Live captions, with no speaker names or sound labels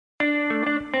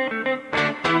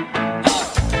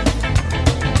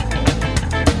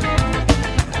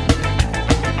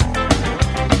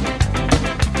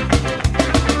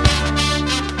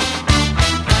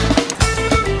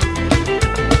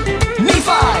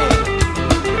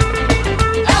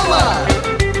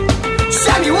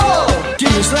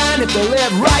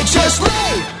live righteously.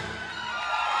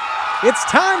 It's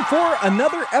time for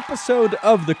another episode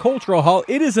of The Cultural Hall.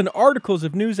 It is an Articles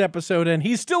of News episode, and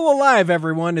he's still alive,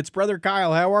 everyone. It's Brother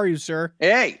Kyle. How are you, sir?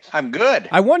 Hey, I'm good.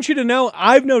 I want you to know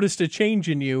I've noticed a change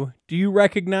in you. Do you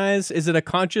recognize, is it a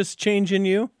conscious change in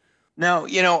you? No,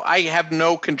 I have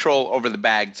no control over the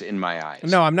bags in my eyes.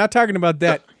 No, I'm not talking about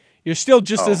that. You're still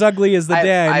just as ugly as the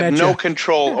day I met you. I have no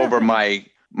control over my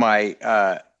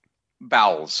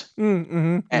bowels.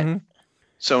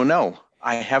 So, no.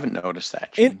 I haven't noticed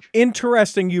that change.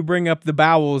 Interesting you bring up the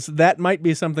bowels. That might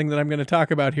be something that I'm going to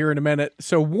talk about here in a minute.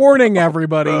 So warning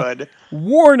everybody.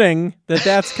 Warning that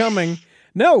that's coming.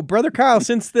 No, Brother Kyle,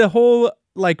 since the whole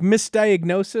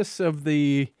misdiagnosis of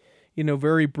the,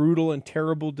 very brutal and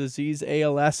terrible disease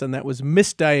ALS, and that was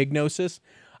misdiagnosis,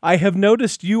 I have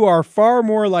noticed you are far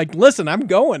more like, listen, I'm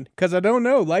going because I don't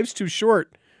know. Life's too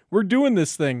short. We're doing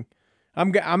this thing.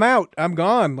 I'm out. I'm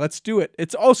gone. Let's do it.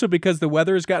 It's also because the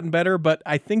weather has gotten better, but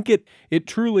I think it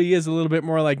truly is a little bit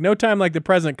more like no time like the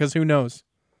present, because who knows?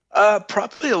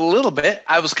 Probably a little bit.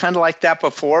 I was kind of like that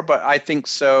before, but I think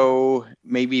so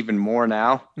maybe even more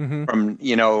now.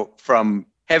 From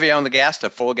heavy on the gas to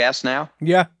full gas now.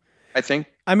 Yeah. I think.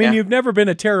 I mean, You've never been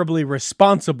a terribly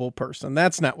responsible person.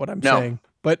 That's not what I'm saying.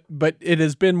 But it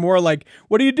has been more like,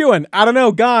 what are you doing? I don't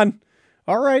know. Gone.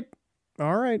 All right.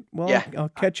 Well, yeah. I'll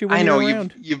catch you when you're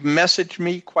around. You've messaged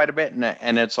me quite a bit,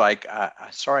 and it's like,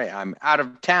 sorry, I'm out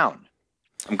of town.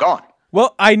 I'm gone.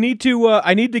 Well, I need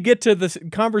to get to this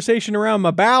conversation around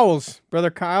my bowels, Brother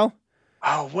Kyle.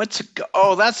 Oh,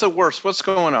 that's the worst. What's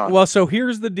going on? Well, so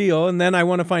here's the deal, and then I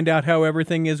want to find out how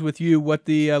everything is with you, what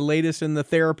the latest in the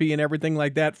therapy and everything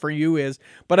like that for you is.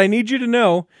 But I need you to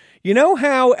know,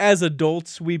 how as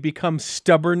adults we become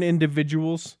stubborn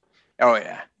individuals? Oh,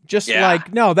 yeah.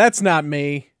 No, that's not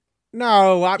me.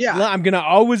 No, I'm going to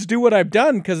always do what I've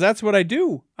done because that's what I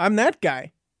do. I'm that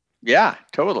guy. Yeah,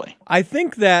 totally. I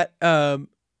think that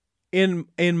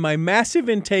in my massive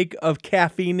intake of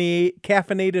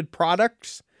caffeinated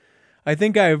products, I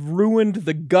think I've ruined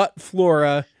the gut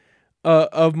flora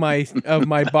of my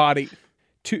body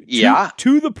to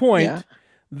the point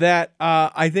that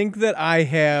I think that I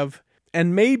have,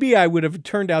 and maybe I would have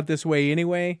turned out this way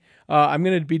anyway. I'm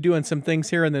going to be doing some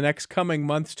things here in the next coming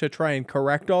months to try and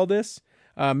correct all this,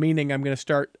 meaning I'm going to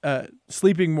start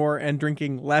sleeping more and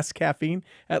drinking less caffeine.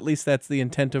 At least that's the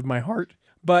intent of my heart.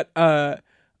 But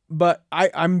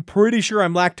I'm pretty sure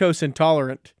I'm lactose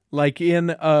intolerant, like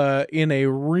in a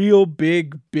real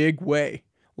big way,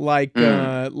 like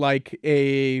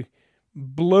a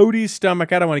bloaty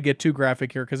stomach. I don't want to get too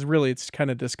graphic here because really it's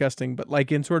kind of disgusting, but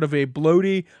like in sort of a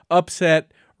bloaty,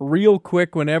 upset, real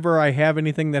quick whenever I have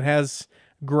anything that has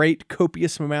great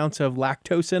copious amounts of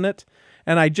lactose in it.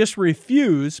 And I just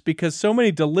refuse because so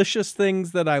many delicious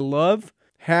things that I love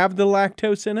have the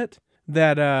lactose in it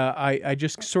that I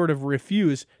just sort of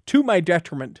refuse, to my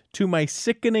detriment, to my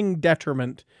sickening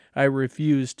detriment. I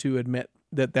refuse to admit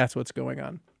that that's what's going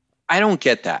on. I don't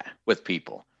get that with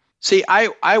people. See,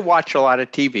 I watch a lot of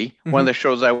TV. Mm-hmm. One of the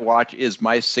shows I watch is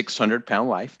My 600-Pound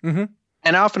Life. Mm-hmm.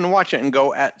 And I often watch it and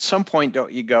go, at some point,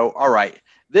 don't you go, all right,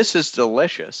 this is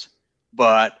delicious,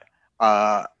 but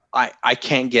I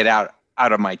can't get out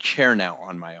of my chair now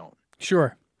on my own.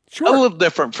 Sure. A little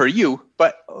different for you,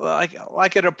 but like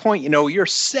at a point, you're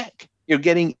sick, you're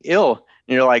getting ill,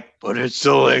 and you're like, but it's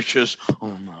delicious.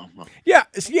 Oh, no. Yeah.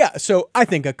 So I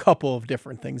think a couple of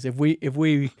different things. If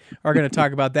we are going to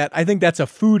talk about that, I think that's a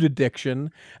food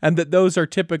addiction, and that those are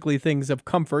typically things of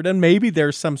comfort. And maybe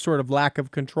there's some sort of lack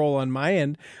of control on my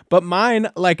end, but mine,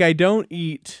 I don't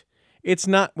eat. It's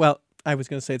not, well, I was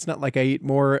going to say it's not like I eat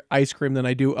more ice cream than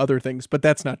I do other things, but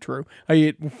that's not true. I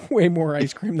eat way more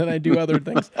ice cream than I do other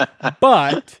things.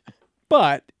 But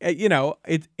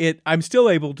I'm still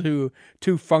able to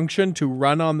function, to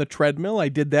run on the treadmill. I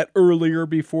did that earlier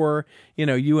before,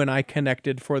 you and I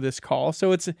connected for this call.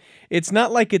 So it's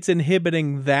not like it's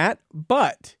inhibiting that,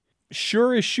 but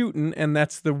sure is shooting. And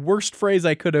that's the worst phrase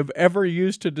I could have ever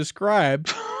used to describe.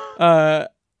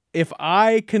 If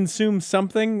I consume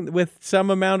something with some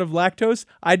amount of lactose,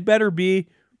 I'd better be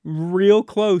real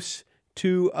close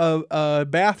to a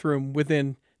bathroom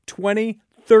within 20,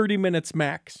 30 minutes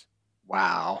max.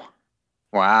 Wow.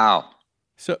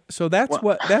 So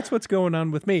that's what's going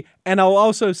on with me. And I'll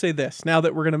also say this, now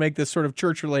that we're going to make this sort of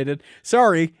church related.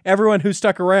 Sorry, everyone who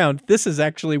stuck around. This is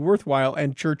actually worthwhile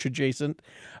and church adjacent.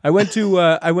 I went to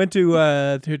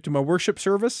my worship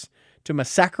service, to my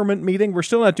sacrament meeting. We're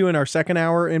still not doing our second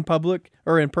hour in public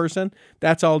or in person.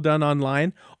 That's all done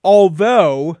online.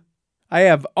 Although I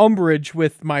have umbrage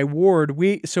with my ward.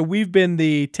 We've been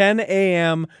the 10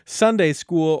 a.m. Sunday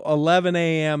school, 11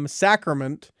 a.m.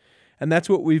 sacrament. And that's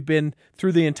what we've been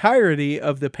through the entirety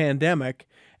of the pandemic.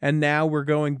 And now we're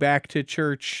going back to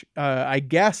church, I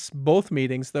guess, both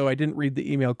meetings, though I didn't read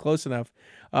the email close enough.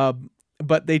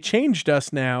 But they changed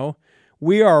us now.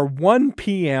 We are 1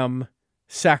 p.m.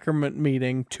 sacrament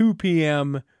meeting, 2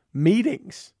 p.m.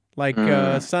 meetings, like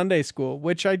Sunday school,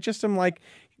 which I just am like,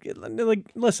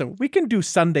 listen, we can do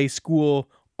Sunday school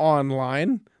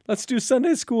online. Let's do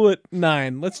Sunday school at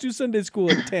 9. Let's do Sunday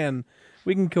school at 10.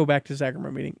 We can go back to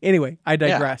sacrament meeting. Anyway, I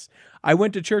digress. Yeah. I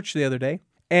went to church the other day,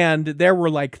 and there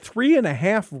were like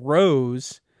 3.5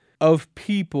 rows of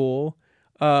people,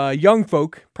 young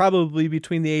folk, probably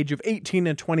between the age of 18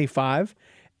 and 25.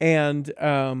 And,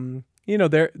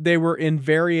 they were in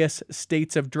various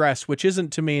states of dress, which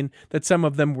isn't to mean that some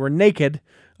of them were naked,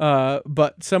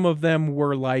 but some of them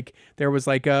were like, there was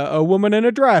like a woman in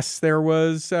a dress. There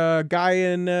was a guy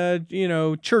in,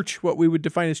 church, what we would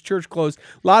define as church clothes,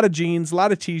 a lot of jeans, a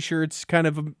lot of t-shirts, kind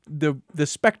of the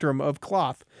spectrum of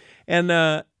cloth. And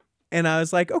I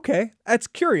was like, okay, that's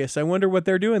curious. I wonder what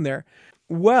they're doing there.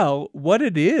 Well, what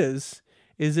it is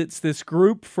it's this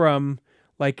group from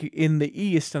like in the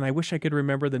East, and I wish I could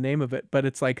remember the name of it, but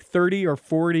it's like 30 or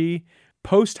 40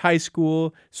 post-high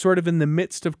school, sort of in the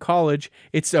midst of college.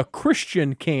 It's a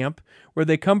Christian camp where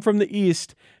they come from the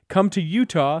East, come to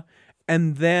Utah,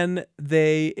 and then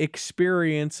they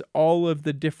experience all of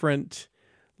the different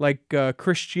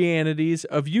Christianities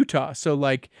of Utah. So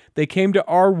like they came to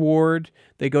our ward,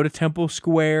 they go to Temple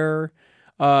Square,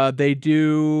 they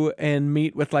do and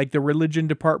meet with like the religion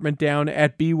department down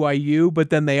at BYU, but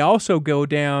then they also go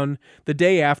down the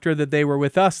day after that they were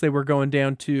with us. They were going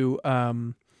down to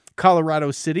Colorado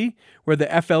City, where the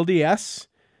FLDS,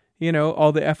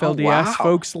 all the FLDS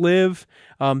folks live.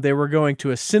 They were going to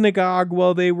a synagogue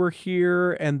while they were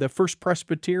here, and the First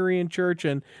Presbyterian Church,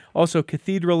 and also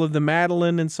Cathedral of the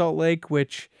Madeleine in Salt Lake,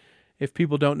 which, if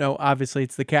people don't know, obviously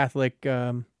it's the Catholic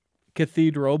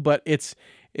cathedral, but it's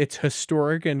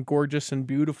historic and gorgeous and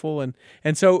beautiful.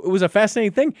 And so it was a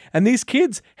fascinating thing. And these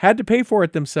kids had to pay for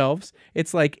it themselves.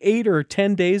 It's like 8 or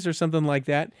 10 days or something like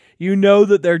that.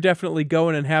 That they're definitely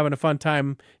going and having a fun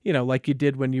time, like you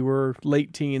did when you were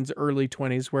late teens, early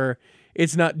 20s, where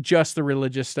it's not just the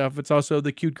religious stuff. It's also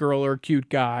the cute girl or cute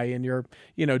guy, and you're,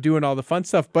 doing all the fun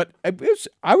stuff. But it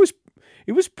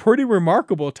was pretty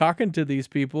remarkable talking to these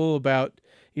people about,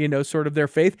 sort of their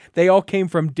faith. They all came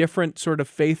from different sort of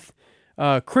faith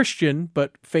Christian,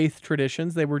 but faith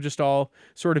traditions. They were just all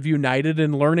sort of united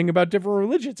in learning about different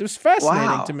religions. It was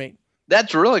fascinating to me.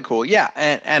 That's really cool. Yeah.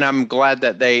 And I'm glad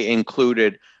that they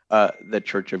included the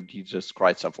Church of Jesus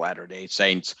Christ of Latter-day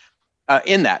Saints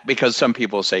in that, because some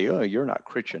people say, oh, you're not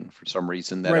Christian for some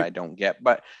reason that I don't get.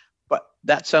 But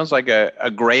that sounds like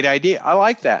a great idea. I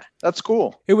like that. That's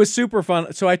cool. It was super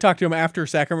fun. So I talked to him after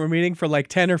sacrament meeting for like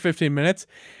 10 or 15 minutes,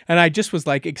 and I just was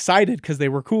like excited because they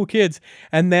were cool kids.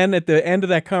 And then at the end of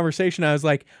that conversation, I was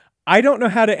like, I don't know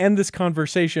how to end this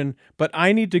conversation, but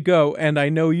I need to go, and I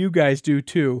know you guys do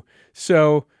too.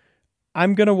 So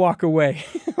I'm going to walk away.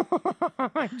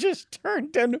 I just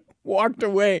turned and walked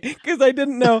away because I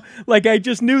didn't know, I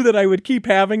just knew that I would keep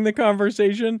having the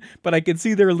conversation, but I could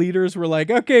see their leaders were like,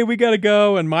 okay, we got to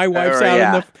go. And my wife's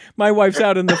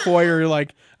out in the foyer,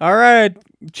 like, all right,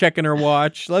 checking her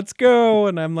watch. Let's go.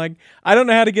 And I'm like, I don't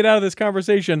know how to get out of this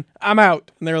conversation. I'm out.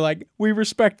 And they're like, we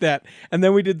respect that. And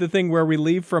then we did the thing where we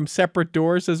leave from separate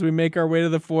doors as we make our way to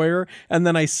the foyer. And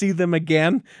then I see them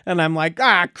again. And I'm like,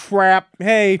 crap.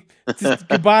 Hey,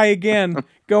 goodbye again.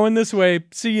 Going this way.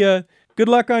 See ya. Good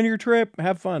luck on your trip.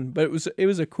 Have fun. But it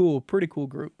was a pretty cool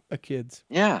group of kids.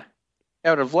 Yeah. I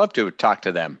would have loved to talk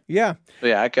to them. Yeah.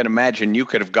 Yeah, I could imagine you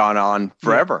could have gone on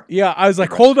forever. Yeah, I was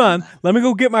like, hold on. Let me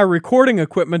go get my recording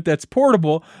equipment that's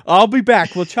portable. I'll be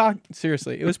back. We'll talk.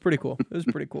 Seriously, it was pretty cool.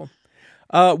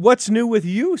 What's new with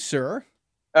you, sir?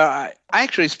 I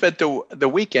actually spent the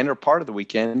weekend, or part of the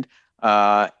weekend,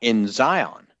 in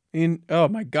Zion. Oh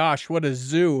my gosh, what a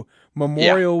zoo.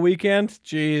 Memorial weekend?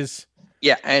 Jeez.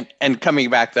 Yeah, and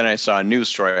coming back, then I saw a news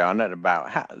story on it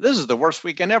about how this is the worst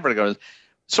weekend ever to go.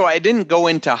 So I didn't go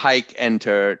in to hike and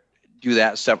to do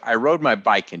that stuff. I rode my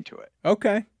bike into it.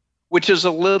 Okay. Which is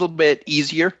a little bit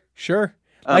easier. Sure.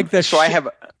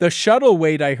 The shuttle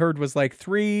wait I heard was like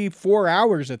 3-4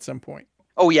 hours at some point.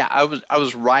 Oh yeah, I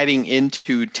was riding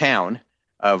into town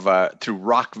through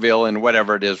Rockville and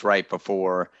whatever it is right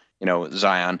before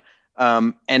Zion.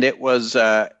 And it was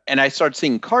and I started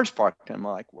seeing cars parked, and I'm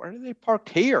like, where do they park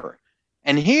here?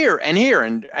 And here and here,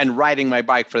 and riding my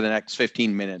bike for the next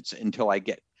 15 minutes until I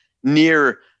get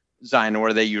near Zion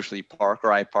where they usually park,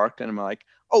 or I parked, and I'm like,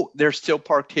 oh, they're still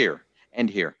parked here and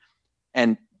here.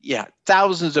 And yeah,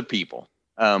 thousands of people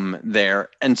there.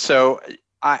 And so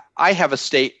I have a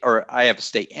state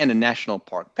and a national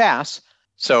park pass.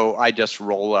 So I just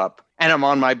roll up, and I'm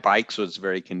on my bike, so it's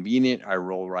very convenient. I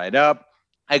roll right up.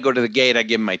 I go to the gate. I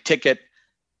give them my ticket,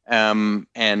 and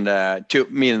to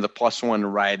me and the +1 to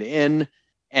ride in.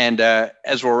 And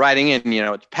as we're riding in,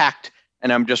 it's packed,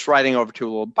 and I'm just riding over to a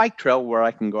little bike trail where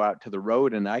I can go out to the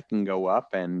road and I can go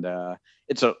up. And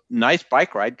it's a nice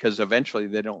bike ride because eventually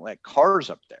they don't let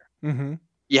cars up there. Mm-hmm.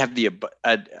 You have the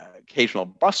occasional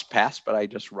bus pass, but I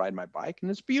just ride my bike, and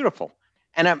it's beautiful.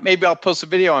 And maybe I'll post a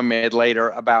video I made later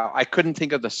about, I couldn't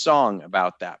think of the song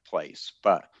about that place,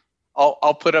 but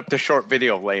I'll put up the short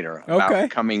video later about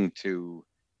coming to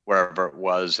wherever it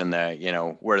was and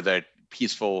where the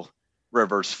peaceful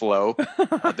rivers flow.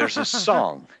 There's a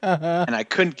song, and I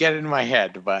couldn't get it in my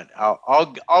head, but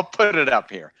I'll put it up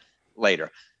here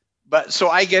later. But so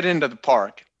I get into the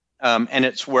park, and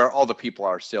it's where all the people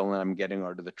are still, and I'm getting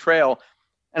onto the trail,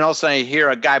 and all of a sudden I hear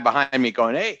a guy behind me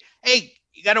going, "Hey,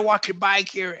 you got to walk your bike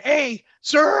here. Hey,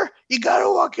 sir, you got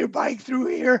to walk your bike through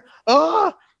here."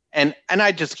 And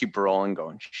I just keep rolling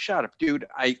going, "Shut up, dude.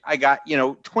 I got,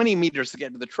 20 meters to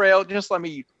get to the trail. Just let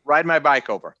me ride my bike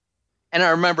over." And I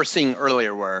remember seeing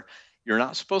earlier where you're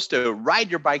not supposed to ride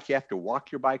your bike. You have to walk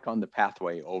your bike on the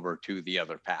pathway over to the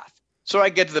other path. So I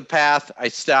get to the path. I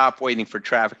stop waiting for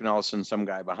traffic. And all of a sudden some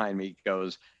guy behind me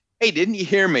goes, "Hey, didn't you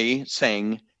hear me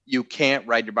saying you can't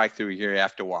ride your bike through here? You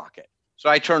have to walk it." So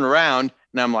I turn around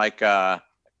and I'm like,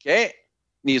 okay.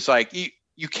 And he's like,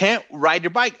 you can't ride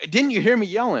your bike. Didn't you hear me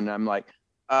yelling? I'm like,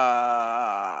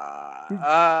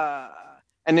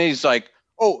 and then he's like,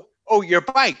 oh, your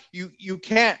bike. You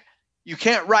can't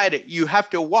ride it. You have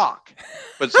to walk.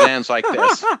 But Zan's like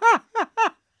this.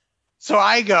 So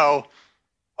I go,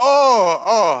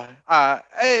 yeah,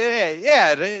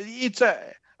 it's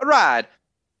a ride.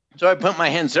 So I put my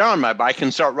hands down on my bike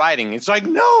and start riding. It's like,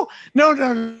 no. You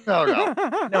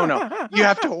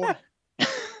have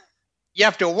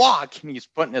to walk. And he's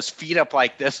putting his feet up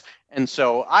like this. And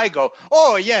so I go,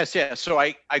 oh, yes. So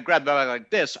I grab the bike like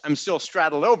this. I'm still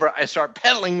straddled over. I start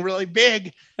pedaling really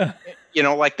big,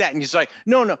 like that. And he's like,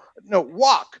 no,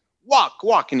 walk.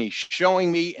 And he's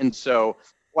showing me. And so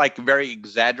like very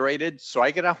exaggerated. So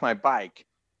I get off my bike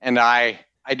and I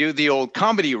do the old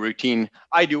comedy routine.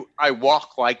 I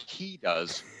walk like he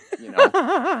does,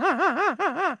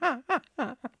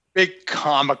 big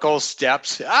comical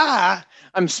steps.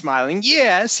 I'm smiling.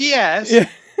 Yes. Yeah.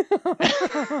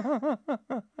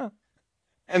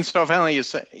 And so finally you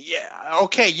say, yeah,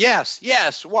 okay,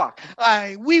 yes, walk.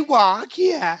 We walk,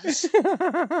 yes.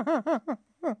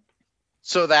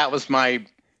 So that was my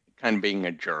kind of being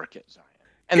a jerk at Zion.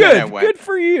 And good, then I went, good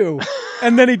for you.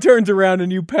 And then he turns around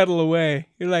and you pedal away.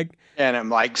 You're like, and I'm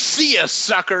like, see ya,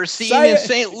 sucker. See you in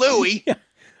St. Louis. Yeah.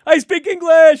 I speak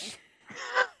English.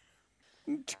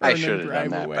 I should have done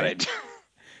that, but I didn't.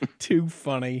 Too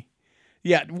funny.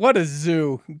 Yeah, what a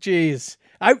zoo. Jeez.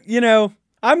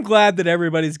 I'm glad that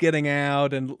everybody's getting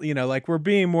out and, like we're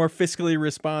being more fiscally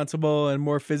responsible and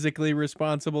more physically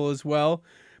responsible as well.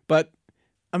 But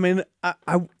I mean,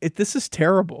 this is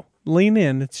terrible. Lean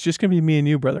in. It's just going to be me and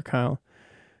you, Brother Kyle.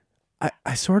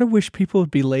 I sort of wish people would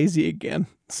be lazy again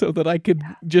so that I could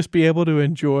just be able to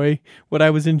enjoy what I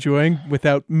was enjoying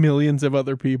without millions of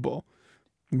other people.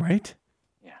 Right?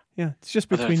 Yeah. It's just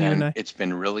between you and I. It's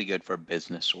been really good for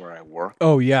business where I work.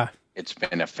 Oh, yeah. It's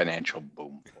been a financial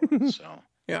boom for it, so.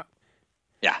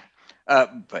 Yeah.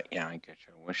 But yeah, I guess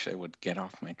I wish they would get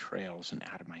off my trails and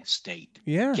out of my state.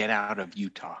 Yeah. Get out of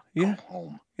Utah. Go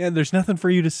home. Yeah, there's nothing for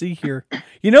you to see here.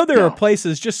 There are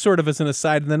places, just sort of as an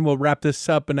aside, and then we'll wrap this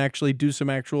up and actually do some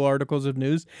actual articles of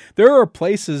news. There are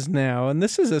places now, and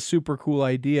this is a super cool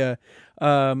idea,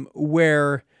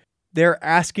 where they're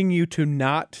asking you to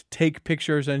not take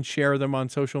pictures and share them on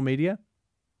social media.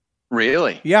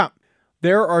 Really? Yeah.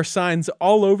 There are signs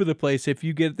all over the place if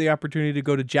you get the opportunity to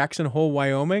go to Jackson Hole,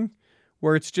 Wyoming,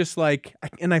 where it's just like,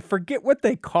 and I forget what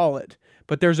they call it,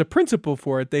 but there's a principle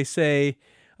for it. They say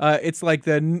it's like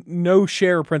the no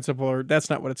share principle, or that's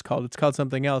not what it's called. It's called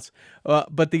something else.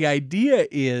 But the idea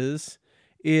is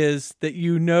that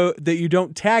that you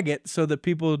don't tag it so that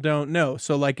people don't know.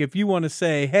 So like if you want to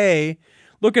say, hey,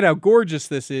 look at how gorgeous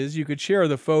this is, you could share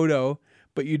the photo,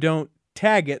 but you don't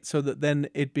tag it so that then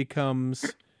it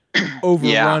becomes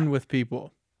overrun with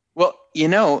people. Well,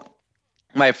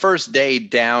 my first day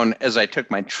down as I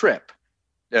took my trip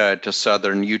to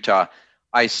southern Utah,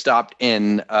 I stopped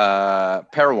in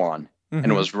Parowan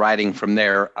and was riding from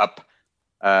there up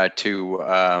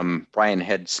to Bryan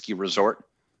Head Ski Resort.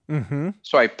 Mm-hmm.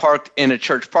 So I parked in a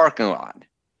church parking lot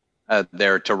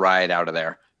there to ride out of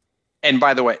there. And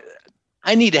by the way,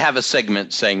 I need to have a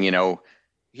segment saying,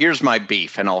 here's my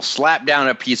beef, and I'll slap down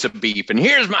a piece of beef, and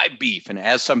here's my beef, and it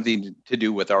has something to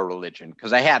do with our religion.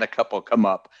 Because I had a couple come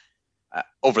up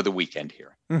over the weekend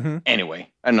here. Mm-hmm. Anyway,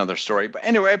 another story. But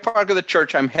anyway, I park at the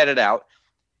church. I'm headed out,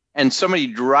 and somebody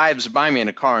drives by me in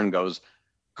a car and goes,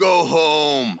 "Go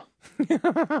home."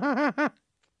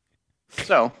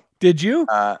 So did you?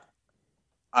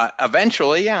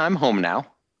 Eventually, yeah, I'm home now.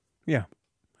 Yeah,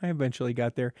 I eventually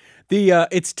got there.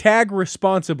 It's tag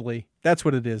responsibly. That's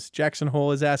what it is. Jackson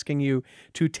Hole is asking you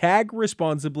to tag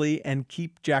responsibly and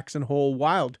keep Jackson Hole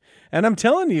wild. And I'm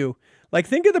telling you, like,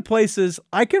 think of the places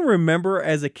I can remember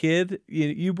as a kid.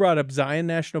 You brought up Zion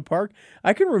National Park.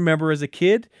 I can remember as a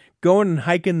kid going and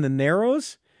hiking the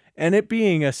Narrows and it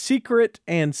being a secret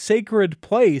and sacred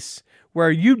place where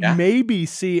you'd maybe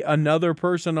see another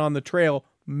person on the trail,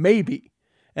 maybe.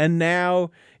 And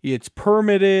now it's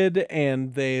permitted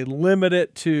and they limit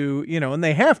it to, and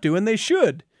they have to and they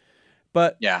should.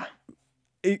 But yeah,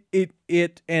 it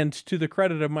and to the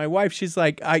credit of my wife, she's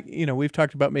like, we've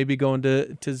talked about maybe going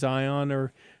to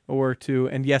Zion or to,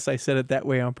 and yes, I said it that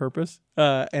way on purpose,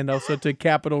 and also to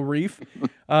Capitol Reef,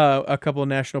 a couple of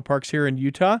national parks here in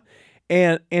Utah.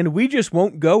 And we just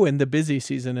won't go in the busy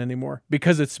season anymore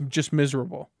because it's just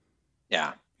miserable.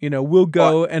 Yeah. We'll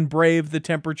go and brave the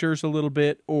temperatures a little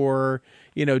bit or,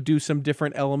 do some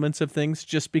different elements of things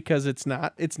just because it's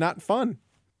not fun.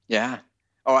 Yeah.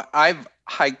 Oh, I've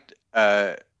hiked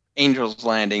Angel's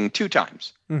Landing 2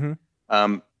 times.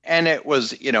 Mm-hmm. And it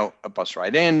was, a bus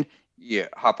ride in, you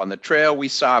hop on the trail. We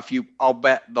saw a few, I'll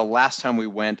bet the last time we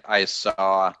went, I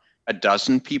saw a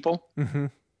dozen people. Mm-hmm.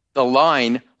 The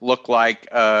line looked like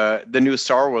the new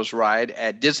Star Wars ride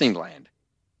at Disneyland.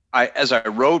 As I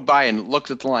rode by and looked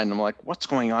at the line, I'm like, what's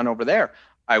going on over there?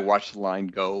 I watched the line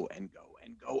go and go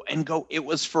and go and go. It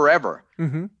was forever.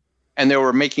 Mm-hmm. And they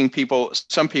were making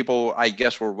some people, I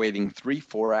guess, were waiting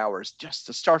 3-4 hours just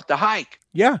to start the hike.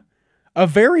 Yeah. A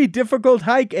very difficult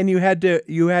hike. And you had to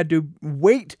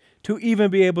wait to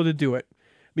even be able to do it.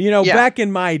 Back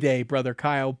in my day, Brother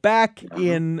Kyle,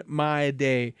 in my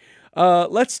day.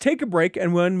 Let's take a break.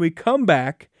 And when we come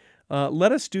back,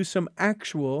 let us do some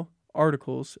actual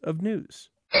articles of news.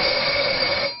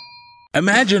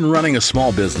 Imagine running a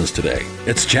small business today.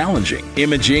 It's challenging.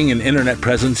 Imaging and internet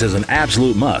presence is an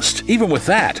absolute must. Even with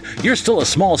that, you're still a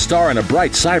small star in a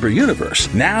bright cyber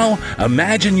universe. Now,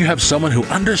 imagine you have someone who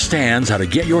understands how to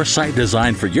get your site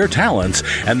designed for your talents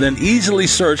and then easily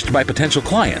searched by potential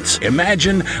clients.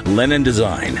 Imagine Lennon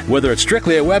Design. Whether it's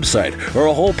strictly a website or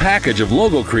a whole package of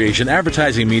logo creation,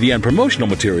 advertising media, and promotional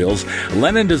materials,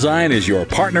 Lennon Design is your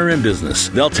partner in business.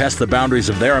 They'll test the boundaries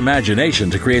of their imagination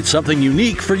to create something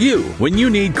unique for you. When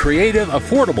you need creative,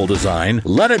 affordable design,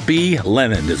 let it be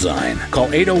Lennon Design. Call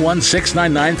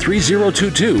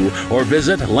 801-699-3022 or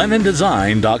visit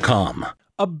lennondesign.com.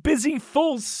 A busy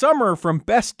full summer from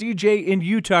Best DJ in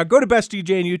Utah. Go to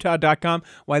bestdjinutah.com.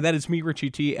 Why, that is me, Richie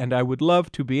T, and I would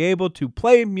love to be able to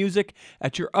play music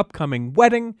at your upcoming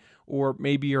wedding, or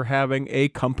maybe you're having a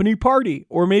company party,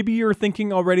 or maybe you're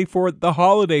thinking already for the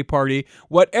holiday party.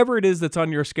 Whatever it is that's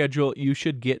on your schedule, you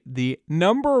should get the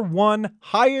 #1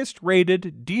 highest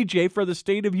rated DJ for the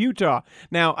state of Utah.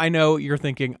 Now, I know you're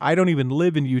thinking, I don't even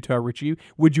live in Utah, Richie.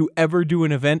 Would you ever do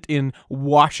an event in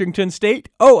Washington State?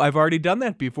 Oh, I've already done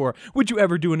that before. Would you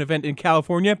ever do an event in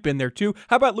California? Been there too.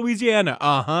 How about Louisiana?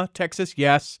 Texas,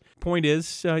 yes. Point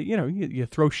is, you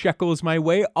throw shekels my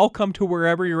way, I'll come to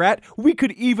wherever you're at. We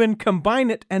could even combine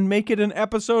it and make it an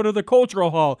episode of the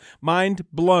Cultural Hall. Mind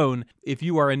blown. If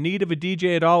you are in need of a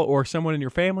DJ at all, or someone in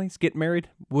your family is getting married,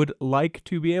 would like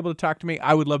to be able to talk to me,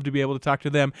 I would love to be able to talk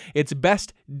to them. It's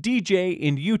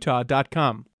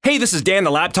bestdjinutah.com. Hey, this is Dan,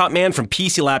 the Laptop Man from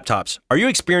PC Laptops. Are you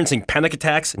experiencing panic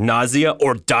attacks, nausea,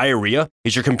 or diarrhea?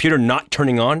 Is your computer not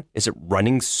turning on? Is it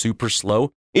running super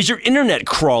slow? Is your internet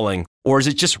crawling? Or is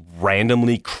it just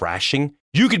randomly crashing?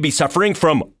 You could be suffering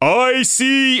from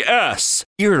ICS,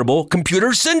 Irritable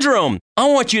Computer Syndrome. I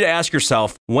want you to ask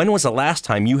yourself, when was the last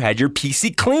time you had your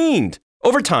PC cleaned?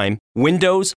 Over time,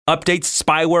 Windows, updates,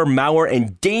 spyware, malware,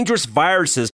 and dangerous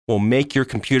viruses will make your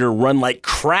computer run like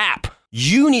crap.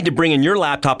 You need to bring in your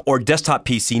laptop or desktop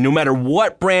PC, no matter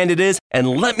what brand it is, and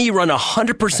let me run a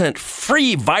 100%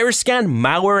 free virus scan,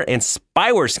 malware, and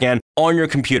spyware scan on your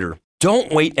computer.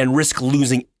 Don't wait and risk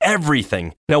losing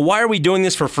everything. Now, why are we doing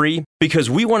this for free?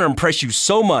 Because we want to impress you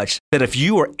so much that if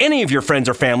you or any of your friends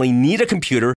or family need a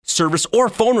computer, service, or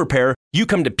phone repair, you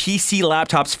come to PC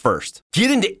Laptops first.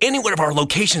 Get into any one of our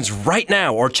locations right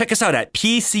now or check us out at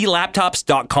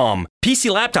PCLaptops.com. PC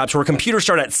Laptops, where computers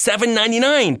start at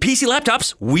 $7.99. PC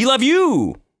Laptops, we love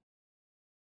you.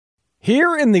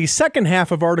 Here in the second half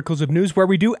of Articles of News, where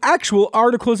we do actual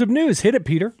articles of news. Hit it,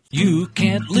 Peter. You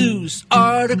can't lose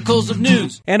Articles of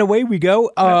News. And away we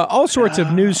go. All sorts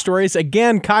of news stories.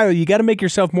 Again, Kyle, you got to make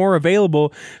yourself more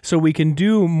available so we can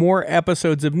do more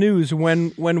episodes of news.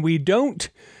 When we don't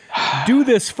do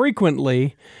this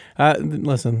frequently,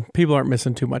 listen, people aren't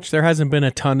missing too much. There hasn't been a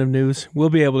ton of news. We'll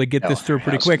be able to get this through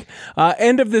pretty quick.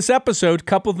 End of this episode,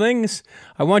 couple things.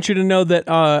 I want you to know that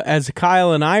as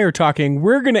Kyle and I are talking,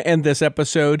 we're going to end this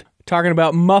episode talking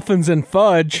about Muffins and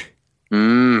Fudge.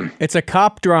 It's a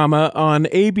cop drama on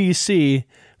ABC,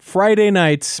 Friday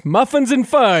nights, Muffins and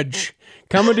Fudge.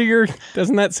 Coming to your...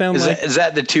 Doesn't that sound Is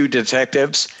that the two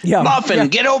detectives? Yeah. Muffin,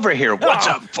 get over here. What's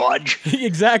up, Fudge?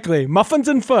 Exactly. Muffins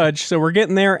and Fudge. So we're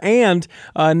getting there. And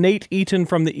Nate Eaton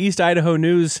from the East Idaho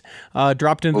News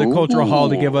dropped into the Cultural Hall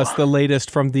to give us the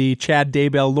latest from the Chad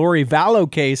Daybell, Lori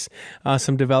Vallow case.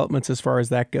 Some developments as far as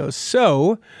that goes.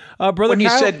 So, Brother When you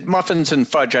Kyle, said Muffins and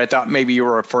Fudge, I thought maybe you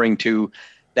were referring to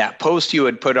that post you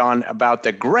had put on about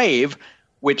the grave,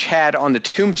 which had on the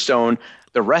tombstone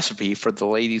the recipe for the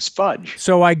lady's fudge.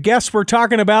 So I guess we're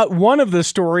talking about one of the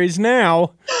stories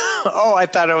now. Oh, I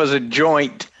thought it was a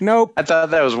joint. Nope. I thought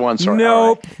that was one story.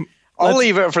 Nope. Right. I'll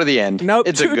leave it for the end. Nope.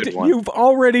 It's a good one. You've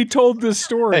already told this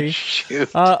story.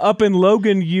 Shoot. Up in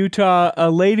Logan, Utah,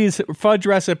 a lady's fudge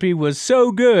recipe was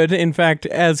so good, in fact,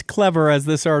 as clever as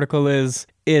this article is,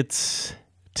 it's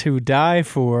to die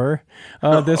for.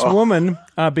 This woman,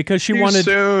 because she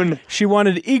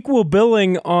wanted equal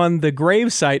billing on the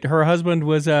gravesite. Her husband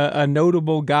was a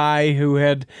notable guy who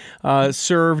had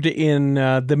served in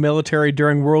the military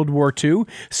during World War II.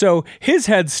 So his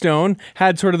headstone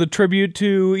had sort of the tribute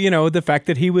to, the fact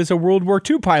that he was a World War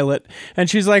II pilot. And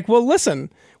she's like, well,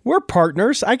 listen, we're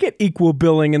partners. I get equal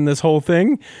billing in this whole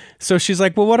thing. So she's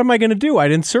like, well, what am I going to do? I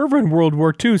didn't serve in World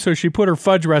War II. So she put her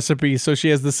fudge recipe so she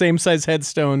has the same size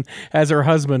headstone as her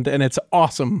husband, and it's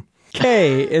awesome.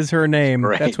 Kay is her name.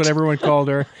 Right. That's what everyone called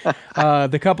her.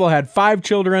 The couple had 5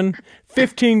 children,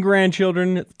 15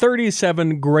 grandchildren,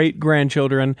 37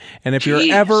 great-grandchildren. And if you're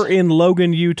ever in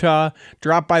Logan, Utah,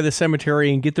 drop by the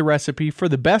cemetery and get the recipe for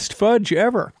the best fudge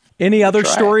ever. Any other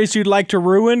stories you'd like to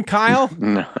ruin, Kyle?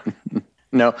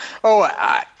 No. Oh,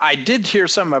 I did hear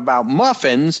something about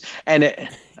muffins, and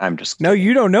I'm just kidding. No,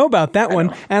 you don't know about that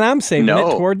one, and I'm saving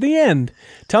it toward the end.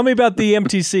 Tell me about the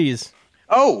MTCs.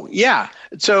 Oh, yeah.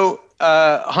 So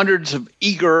hundreds of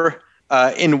eager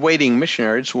in-waiting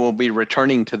missionaries will be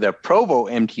returning to the Provo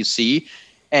MTC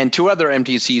and 2 other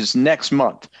MTCs next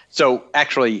month. So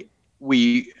actually,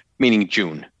 meaning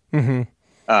June.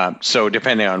 Mm-hmm. So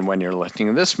depending on when you're listening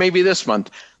to this, maybe this month.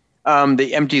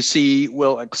 The MTC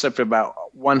will accept about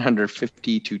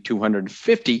 150 to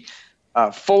 250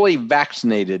 fully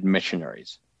vaccinated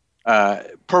missionaries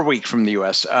per week from the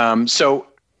U.S. So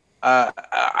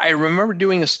I remember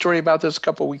doing a story about this a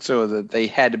couple of weeks ago that they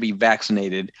had to be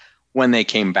vaccinated when they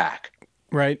came back.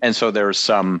 Right. And so there was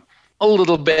a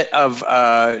little bit of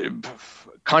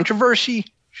controversy,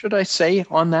 should I say,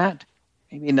 on that?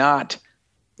 Maybe not.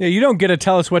 Yeah, you don't get to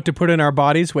tell us what to put in our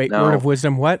bodies. Wait, no. Word of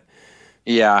wisdom, what?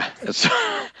 Yeah.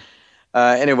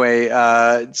 Anyway,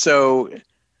 so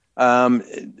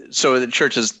the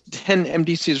church has 10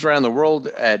 MDCs around the world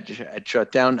at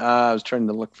shutdown. I was trying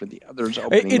to look for the others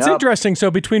opening It's interesting. So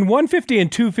between 150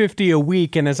 and 250 a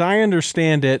week, and as I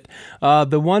understand it,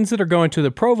 the ones that are going to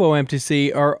the Provo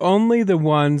MTC are only the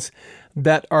ones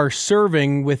that are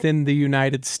serving within the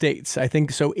United States. I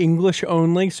think so, English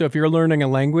only. So if you're learning a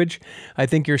language, I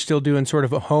think you're still doing sort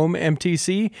of a home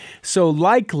MTC. So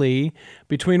likely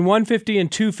between 150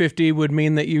 and 250 would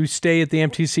mean that you stay at the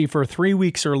MTC for 3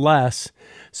 weeks or less.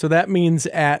 So that means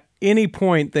at any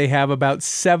point they have about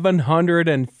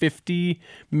 750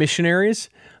 missionaries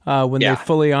when they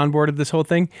fully onboarded this whole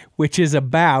thing, which is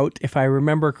about, if I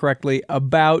remember correctly,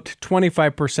 about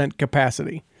 25%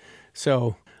 capacity.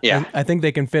 So yeah, I think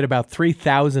they can fit about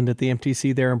 3,000 at the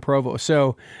MTC there in Provo.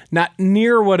 So not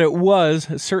near what it was,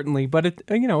 certainly, but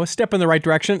a step in the right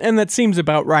direction. And that seems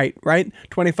about right?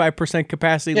 25%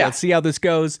 capacity. Yeah. Let's see how this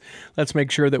goes. Let's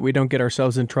make sure that we don't get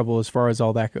ourselves in trouble as far as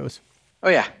all that goes. Oh,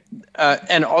 yeah.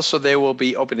 And also they will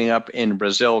be opening up in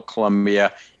Brazil,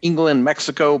 Colombia, England,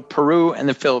 Mexico, Peru, and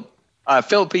the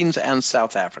Philippines and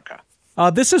South Africa.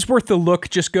 This is worth the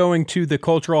look, just going to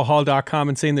theculturalhall.com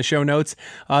and seeing the show notes.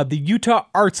 The Utah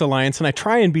Arts Alliance, and I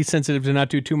try and be sensitive to not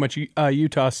do too much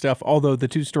Utah stuff, although the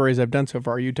 2 stories I've done so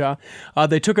far are Utah.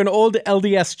 They took an old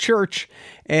LDS church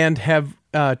and have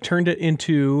turned it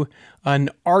into an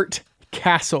art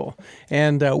castle.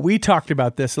 And we talked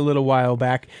about this a little while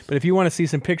back, but if you want to see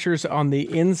some pictures on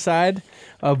the inside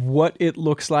of what it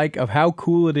looks like, of how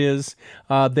cool it is,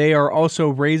 they are also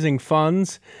raising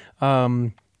funds.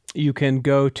 You can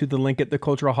go to the link at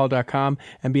theculturalhall.com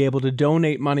and be able to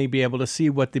donate money, be able to see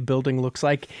what the building looks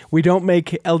like. We don't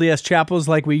make LDS chapels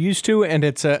like we used to, and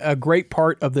it's a great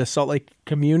part of the Salt Lake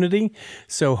community.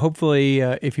 So hopefully,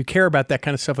 if you care about that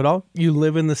kind of stuff at all, you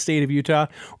live in the state of Utah,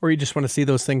 or you just want to see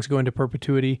those things go into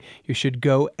perpetuity, you should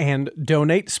go and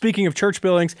donate. Speaking of church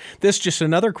buildings, this is just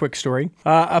another quick story.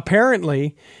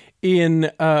 Apparently,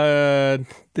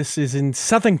 this is in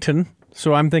Southington,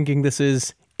 so I'm thinking this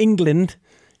is England.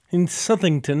 In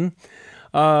Southington,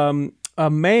 a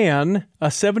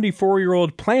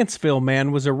 74-year-old Plantsville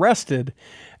man was arrested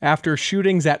after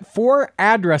shootings at 4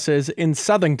 addresses in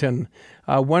Southington.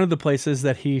 One of the places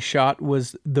that he shot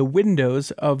was the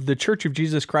windows of the Church of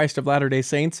Jesus Christ of Latter-day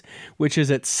Saints, which is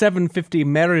at 750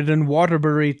 Meriden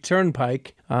Waterbury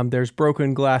Turnpike. There's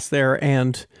broken glass there,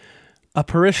 and a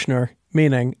parishioner,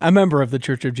 meaning a member of the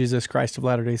Church of Jesus Christ of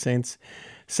Latter-day Saints,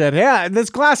 said, "Yeah, this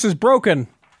glass is broken."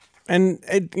 And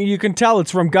you can tell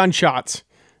it's from gunshots.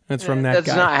 It's from that guy.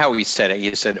 That's not how he said it.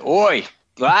 He said, "Oi,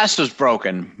 glass is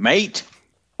broken, mate.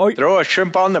 Oi. Throw a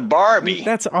shrimp on the Barbie."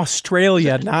 That's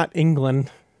Australia, not England.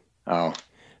 Oh.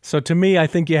 So to me, I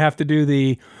think you have to do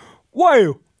the,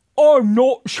 "Well, I'm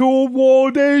not sure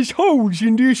why there's holes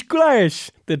in this glass."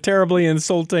 The terribly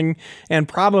insulting and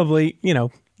probably,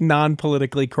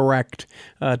 non-politically correct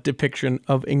depiction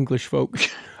of English folks.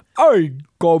 "Hey,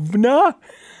 governor."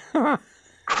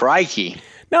 Crikey.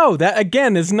 No, that,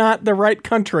 again, is not the right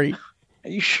country. Are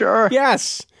you sure?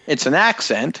 Yes. It's an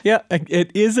accent. Yeah,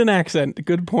 it is an accent.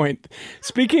 Good point.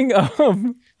 Speaking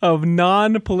of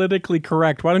non-politically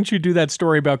correct, why don't you do that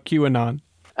story about QAnon?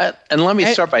 And let me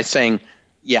start by saying,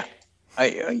 your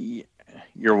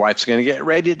wife's going to get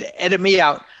ready to edit me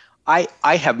out. I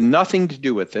have nothing to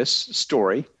do with this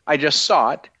story. I just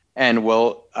saw it and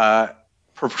I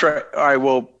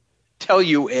will tell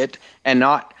you it and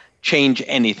not change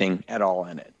anything at all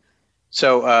in it.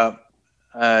 So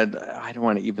I don't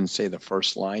want to even say the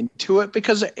first line to it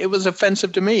because it was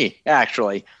offensive to me,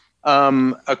 actually.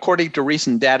 According to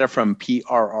recent data from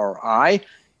PRRI,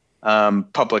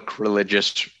 Public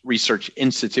Religious Research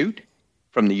Institute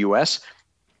from the U.S.,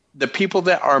 the people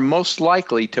that are most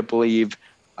likely to believe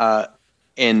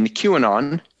in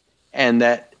QAnon and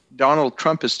that Donald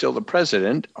Trump is still the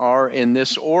president are in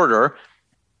this order: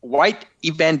 white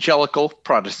evangelical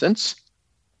Protestants,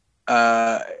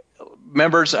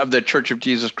 members of the Church of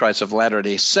Jesus Christ of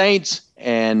Latter-day Saints,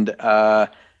 and I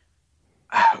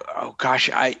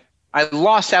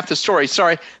lost half the story.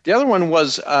 Sorry. The other one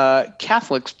was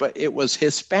Catholics, but it was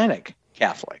Hispanic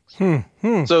Catholics.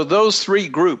 So those 3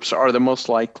 groups are the most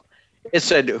likely. It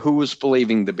said who was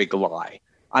believing the big lie.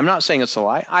 I'm not saying it's a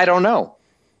lie. I don't know.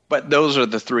 But those are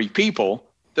the 3 people,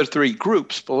 the 3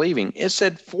 groups believing. It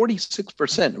said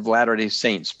 46% of Latter-day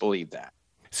Saints believe that.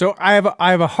 So I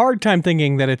have a hard time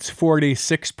thinking that it's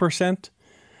 46%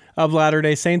 of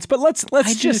Latter-day Saints, but let's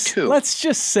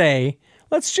just say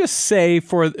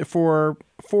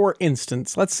for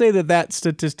instance, let's say that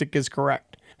statistic is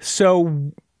correct.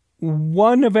 So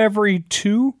 1 of every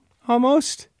 2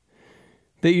 almost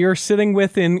that you're sitting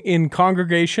with in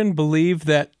congregation believe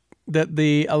that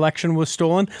the election was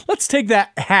stolen. Let's take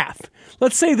that half.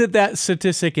 Let's say that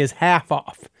statistic is half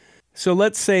off. So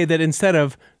let's say that instead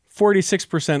of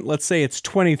 46%, let's say it's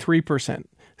 23%.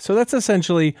 So that's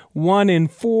essentially 1 in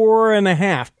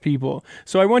 4.5 people.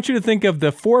 So I want you to think of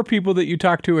the 4 people that you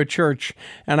talk to at church,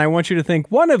 and I want you to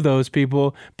think one of those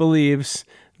people believes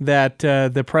that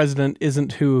the president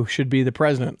isn't who should be the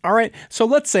president. All right, so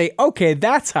let's say, okay,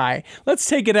 that's high. Let's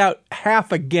take it out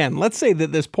half again. Let's say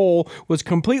that this poll was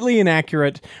completely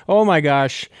inaccurate. Oh my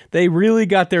gosh, they really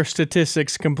got their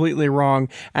statistics completely wrong.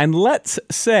 And let's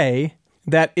say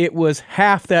that it was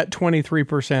half that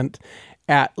 23%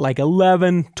 at like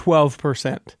 11,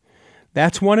 12%.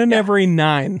 That's 1 in every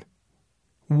 9.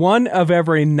 1 of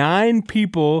every 9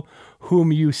 people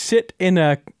whom you sit in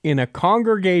a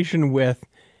congregation with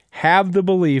have the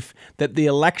belief that the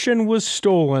election was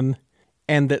stolen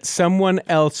and that someone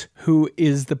else who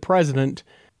is the president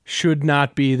should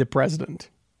not be the president.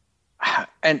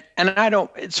 And I don't.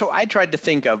 So I tried to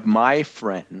think of my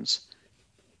friends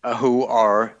who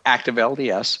are active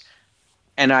LDS,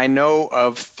 and I know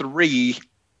of 3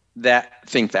 that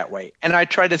think that way. And I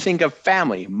try to think of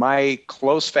family, my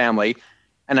close family,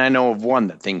 and I know of 1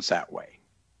 that thinks that way.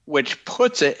 which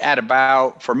puts it at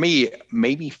about, for me,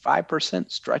 maybe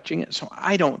 5% stretching it. So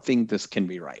I don't think this can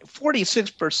be right.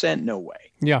 46%, no way.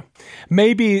 Yeah.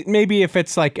 Maybe if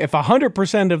it's like, if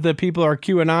 100% of the people are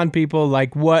QAnon people,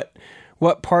 like what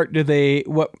part do they,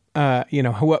 what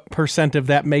percent of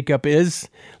that makeup is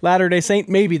Latter-day Saint?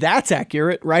 Maybe that's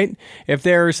accurate, right? If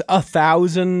there's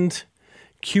 1,000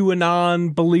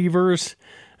 QAnon believers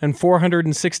and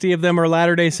 460 of them are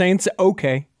Latter-day Saints,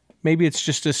 okay. Maybe it's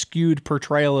just a skewed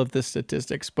portrayal of the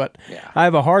statistics, but I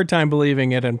have a hard time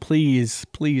believing it, and please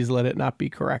let it not be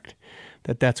correct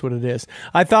that that's what it is.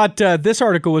 I thought this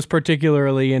article was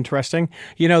particularly interesting.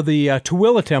 The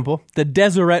Tooele Temple, the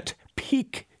Deseret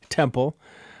Peak Temple,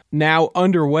 now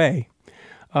underway.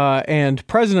 And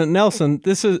President Nelson,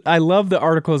 I love the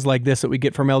articles like this that we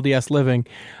get from LDS Living.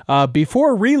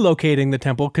 Before relocating the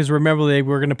temple, because remember they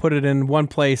were going to put it in one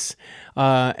place,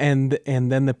 and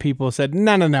then the people said,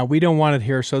 no, we don't want it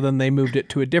here. So then they moved it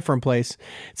to a different place.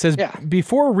 It says,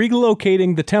 before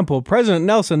relocating the temple, President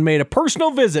Nelson made a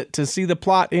personal visit to see the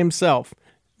plot himself.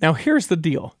 Now here's the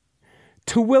deal.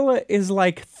 Tooele is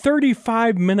like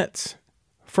 35 minutes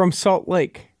from Salt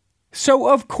Lake. So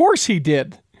of course he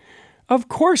did. Of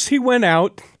course he went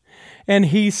out and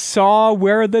he saw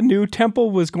where the new temple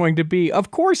was going to be.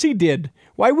 Of course he did.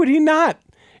 Why would he not?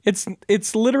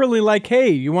 It's literally like, hey,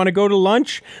 you want to go to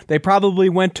lunch? They probably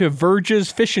went to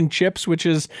Verge's Fish and Chips, which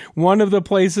is one of the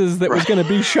places that was going to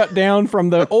be shut down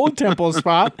from the old temple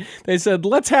spot. They said,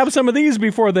 let's have some of these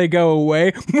before they go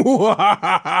away.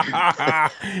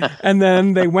 And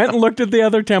then they went and looked at the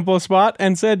other temple spot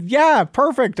and said, yeah,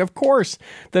 perfect, of course.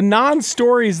 The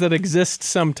non-stories that exist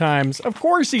sometimes, of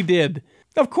course he did.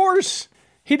 Of course.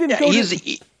 He didn't go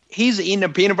He's eating a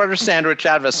peanut butter sandwich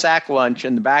out of a sack lunch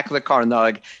in the back of the car, and they're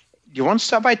like, do you want to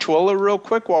stop by Tooele real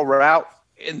quick while we're out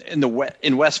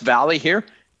in West Valley here?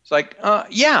 It's like,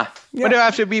 yeah. But do I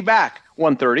have to be back?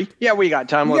 1:30. Yeah, we got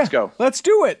time. Let's go. Let's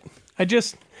do it.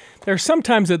 There's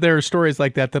sometimes that there are stories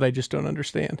like that I just don't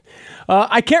understand.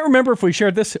 I can't remember if we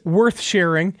shared this. Worth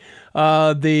sharing.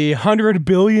 The $100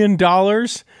 billion,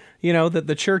 that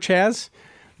the church has.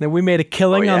 That we made a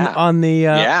killing on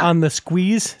the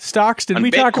squeeze stocks. Did we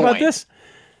talk about this?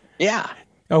 Yeah.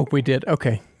 Oh, we did.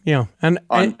 Okay. Yeah. And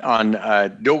on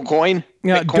Dogecoin,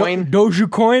 Bitcoin,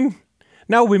 Dogecoin.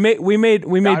 No, we made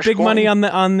big money on the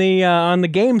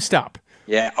GameStop.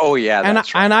 Yeah. Oh yeah.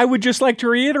 That's right. And I would just like to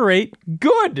reiterate,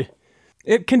 good.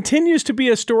 It continues to be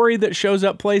a story that shows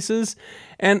up places,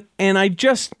 and I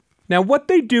just. Now, what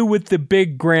they do with the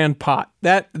big grand pot,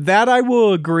 that I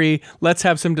will agree, let's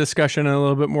have some discussion and a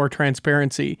little bit more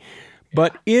transparency.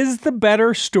 But is the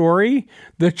better story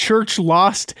the church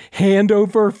lost hand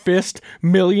over fist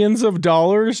millions of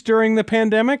dollars during the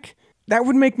pandemic? That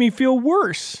would make me feel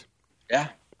worse. Yeah.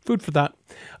 Food for thought.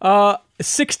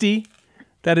 60,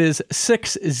 that is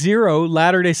 60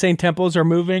 Latter-day Saint temples are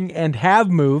moving and have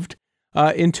moved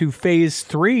into phase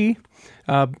 3.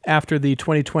 After the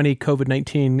 2020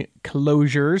 COVID-19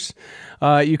 closures.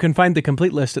 You can find the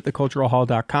complete list at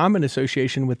theculturalhall.com in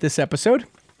association with this episode.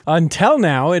 Until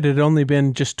now, it had only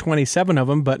been just 27 of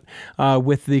them, but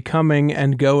with the coming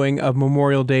and going of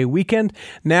Memorial Day weekend,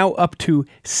 now up to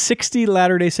 60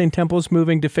 Latter-day Saint temples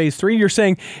moving to Phase 3. You're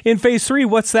saying, in Phase 3,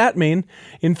 what's that mean?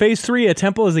 In Phase 3, a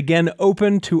temple is again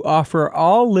open to offer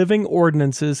all living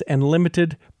ordinances and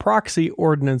limited proxy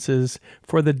ordinances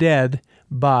for the dead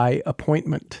by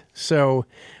appointment. So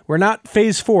we're not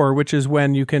phase 4, which is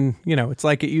when you can, it's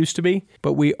like it used to be,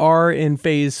 but we are in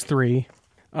phase 3.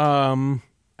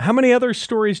 How many other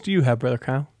stories do you have, Brother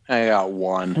Kyle? I got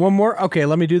one. One more? Okay,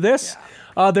 let me do this.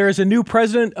 There is a new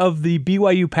president of the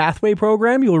BYU Pathway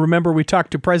Program. You'll remember we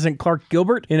talked to President Clark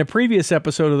Gilbert in a previous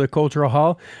episode of the Cultural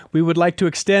Hall. We would like to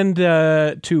extend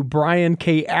to Brian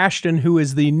K. Ashton, who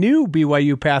is the new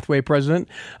BYU Pathway president,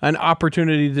 an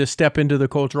opportunity to step into the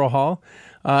Cultural Hall.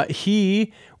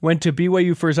 He went to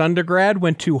BYU for his undergrad,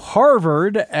 went to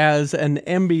Harvard as an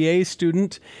MBA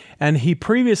student, and he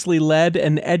previously led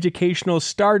an educational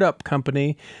startup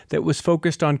company that was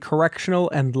focused on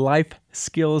correctional and life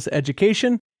skills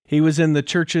education. He was in the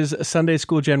church's Sunday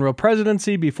School General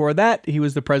Presidency. Before that, he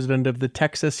was the president of the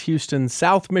Texas Houston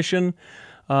South Mission,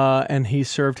 and he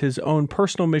served his own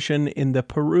personal mission in the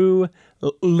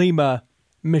Peru-Lima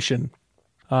mission.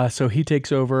 So he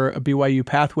takes over a BYU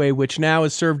Pathway, which now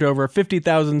has served over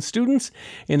 50,000 students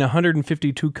in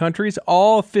 152 countries,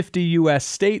 all 50 U.S.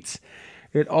 states.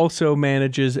 It also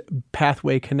manages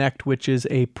Pathway Connect, which is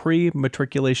a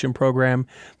pre-matriculation program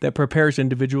that prepares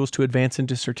individuals to advance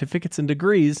into certificates and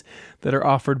degrees that are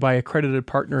offered by accredited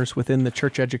partners within the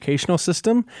church educational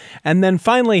system. And then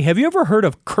finally, have you ever heard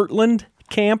of Kirtland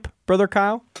Camp, Brother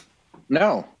Kyle?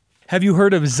 No. Have you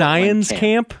heard of Zion's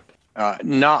Camp?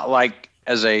 Not like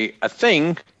as a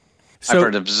thing. So, I've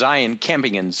heard of Zion,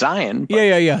 camping in Zion. But...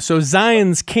 Yeah. So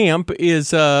Zion's Camp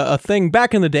is a thing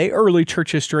back in the day, early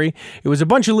church history. It was a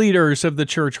bunch of leaders of the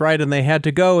church, right? And they had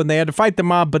to go and they had to fight the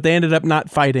mob, but they ended up not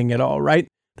fighting at all, right?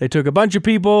 They took a bunch of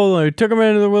people, they took them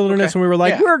into the wilderness, and we were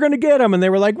like, we're going to get them. And they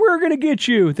were like, we're going to get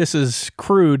you. This is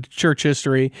crude church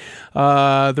history.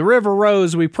 The river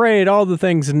rose, we prayed, all the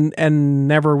things, and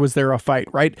never was there a fight,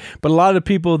 right? But a lot of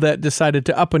people that decided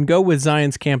to up and go with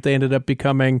Zion's Camp, they ended up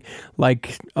becoming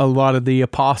like a lot of the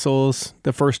apostles,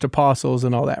 the first apostles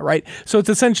and all that, right? So it's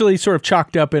essentially sort of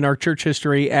chalked up in our church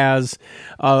history as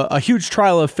a huge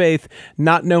trial of faith,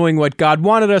 not knowing what God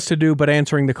wanted us to do, but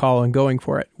answering the call and going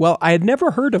for it. Well, I had never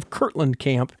heard of Kirtland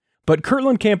Camp, but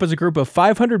Kirtland Camp is a group of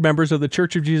 500 members of the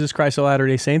Church of Jesus Christ of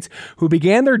Latter-day Saints who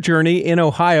began their journey in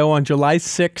Ohio on July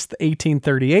 6th,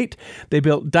 1838. They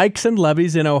built dikes and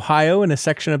levees in Ohio in a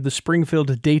section of the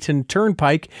Springfield-Dayton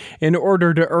Turnpike in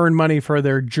order to earn money for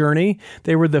their journey.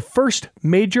 They were the first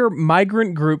major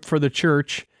migrant group for the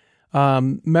church.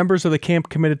 Members of the camp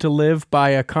committed to live by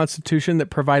a constitution that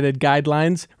provided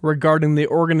guidelines regarding the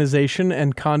organization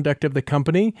and conduct of the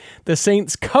company. The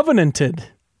saints covenanted,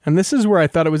 and this is where I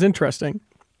thought it was interesting,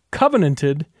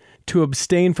 covenanted to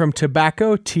abstain from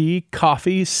tobacco, tea,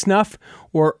 coffee, snuff,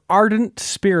 or ardent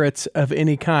spirits of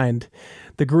any kind.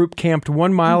 The group camped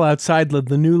 1 mile outside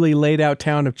the newly laid out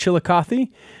town of Chillicothe.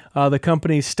 The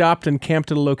company stopped and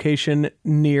camped at a location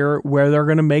near where they're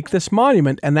going to make this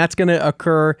monument, and that's going to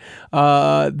occur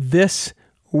this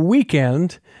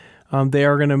weekend. They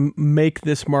are going to make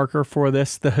this marker for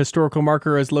this. The historical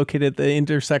marker is located at the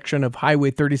intersection of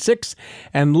Highway 36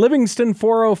 and Livingston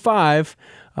 405.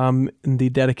 The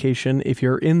dedication, if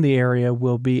you're in the area,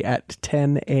 will be at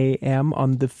 10 a.m.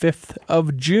 on the 5th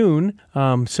of June.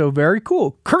 So very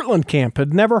cool. Kirtland Camp,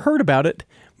 had never heard about it.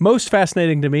 Most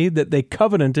fascinating to me that they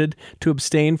covenanted to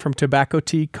abstain from tobacco,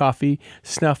 tea, coffee,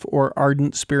 snuff, or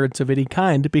ardent spirits of any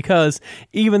kind, because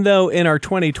even though in our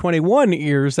 2021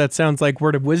 ears that sounds like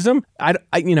word of wisdom, I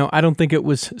don't think it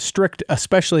was strict,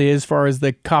 especially as far as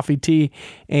the coffee, tea,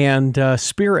 and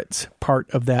spirits part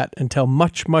of that until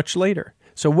much, much later.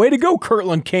 So way to go,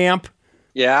 Kirtland Camp.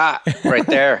 Yeah, right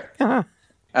there.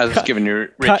 I was giving you,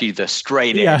 Richie, the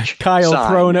straight edge. Yeah, Kyle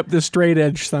sign. Throwing up the straight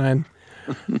edge sign.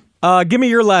 Give me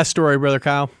your last story, Brother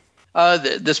Kyle.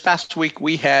 This past week,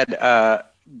 we had a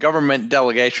government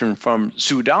delegation from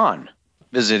Sudan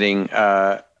visiting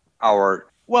our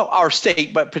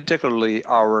state, but particularly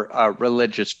our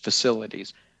religious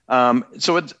facilities.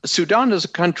 Sudan is a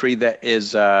country that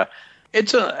is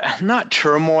not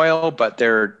turmoil, but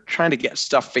they're trying to get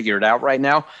stuff figured out right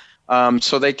now.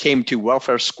 So they came to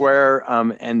Welfare Square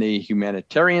and the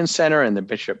Humanitarian Center and the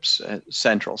Bishop's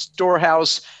Central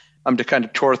Storehouse to kind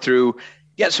of tour through,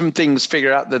 get some things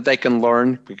figured out that they can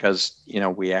learn, because,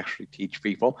 we actually teach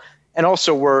people. And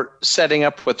also we're setting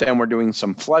up with them. We're doing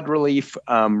some flood relief,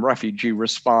 refugee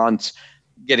response,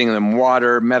 getting them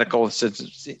water, medical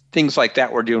assistance, things like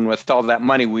that. We're doing with all that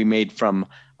money we made from,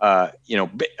 not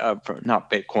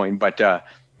Bitcoin, but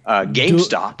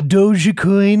GameStop.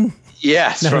 Dogecoin?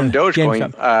 Yes, from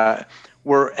Dogecoin.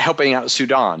 We're helping out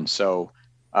Sudan.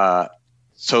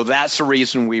 So that's the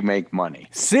reason we make money.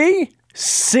 See?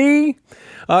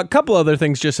 A couple other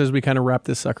things just as we kind of wrap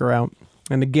this sucker out.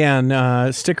 And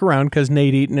again, stick around because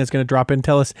Nate Eaton is going to drop in and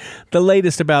tell us the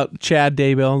latest about Chad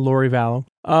Daybell and Lori Vallow.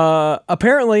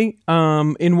 Apparently,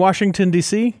 in Washington,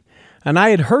 D.C., and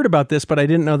I had heard about this, but I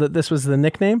didn't know that this was the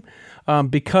nickname,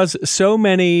 because so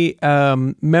many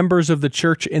members of the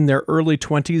church in their early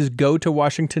 20s go to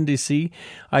Washington, D.C.,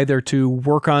 either to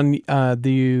work on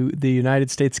the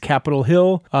United States Capitol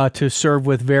Hill, to serve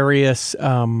with various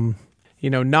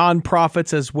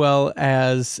nonprofits as well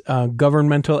as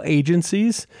governmental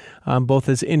agencies, both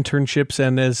as internships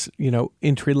and as,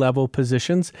 entry-level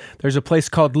positions. There's a place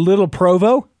called Little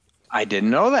Provo. I didn't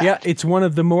know that. Yeah, it's one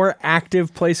of the more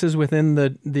active places within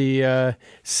the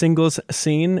singles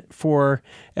scene for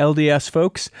LDS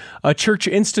folks. A Church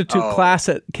Institute class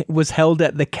was held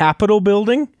at the Capitol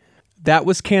building. That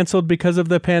was canceled because of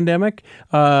the pandemic.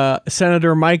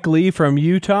 Senator Mike Lee from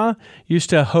Utah used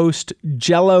to host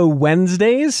Jello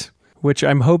Wednesdays, which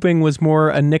I'm hoping was more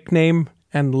a nickname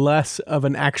and less of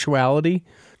an actuality.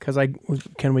 Because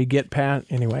can we get Pat?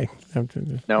 Anyway.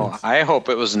 No, I hope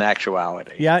it was an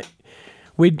actuality. Yeah.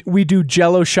 We do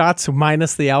Jello shots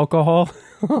minus the alcohol.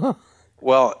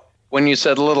 Well, when you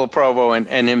said Little Provo and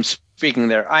him speaking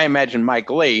there, I imagine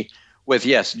Mike Lee with,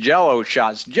 Jello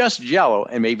shots, just Jello,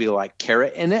 and maybe like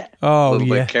carrot in it. Oh, a little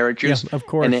bit of carrot juice. Yeah, of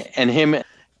course. And him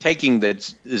taking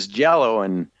this Jello,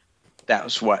 and that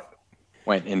was what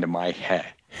went into my head.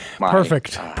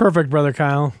 Perfect, Brother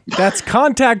Kyle. That's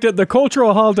contact at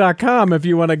theculturalhall.com if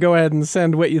you want to go ahead and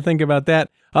send what you think about that.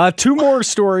 2 more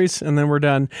stories, and then we're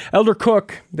done. Elder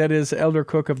Cook, that is Elder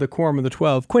Cook of the Quorum of the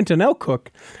 12, Quentin L.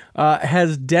 Cook,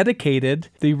 has dedicated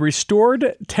the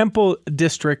restored temple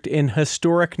district in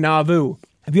historic Nauvoo.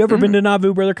 Have you ever been to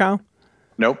Nauvoo, Brother Kyle?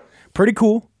 Nope. Pretty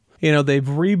cool. You know, they've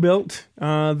rebuilt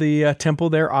the temple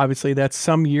there. Obviously, that's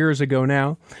some years ago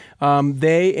now.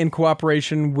 They, in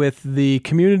cooperation with the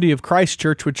Community of Christ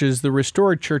Church, which is the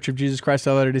restored Church of Jesus Christ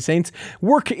of Latter-day Saints,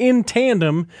 work in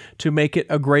tandem to make it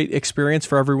a great experience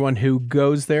for everyone who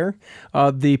goes there.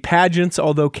 The pageants,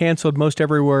 although canceled most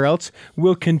everywhere else,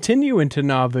 will continue into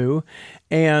Nauvoo.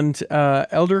 And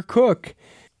Elder Cook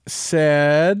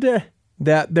said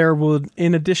that there will,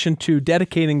 in addition to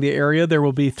dedicating the area, there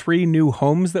will be 3 new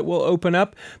homes that will open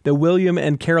up. The William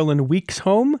and Carolyn Weeks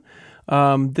home.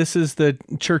 This is the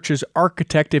church's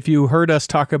architect. If you heard us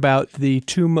talk about the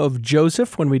tomb of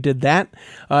Joseph when we did that,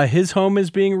 his home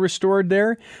is being restored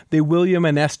there. The William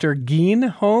and Esther Geen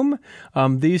home.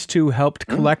 These 2 helped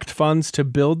collect funds to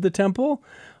build the temple.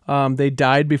 They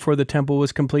died before the temple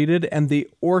was completed. And the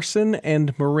Orson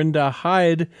and Mirinda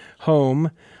Hyde home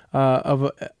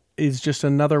is just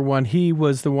another one. He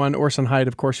was the one, Orson Hyde,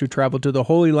 of course, who traveled to the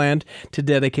Holy Land to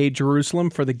dedicate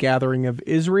Jerusalem for the gathering of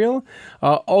Israel.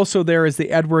 Also there is the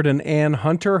Edward and Ann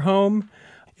Hunter home.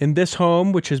 In this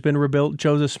home, which has been rebuilt,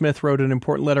 Joseph Smith wrote an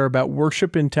important letter about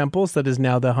worship in temples that is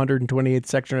now the 128th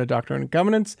section of Doctrine and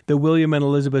Covenants. The William and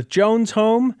Elizabeth Jones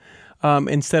home.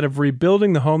 Instead of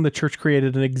rebuilding the home, the church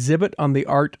created an exhibit on the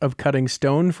art of cutting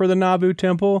stone for the Nauvoo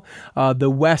temple. The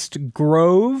West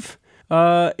Grove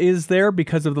is there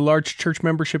because of the large church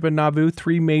membership in Nauvoo.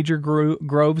 3 major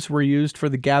groves were used for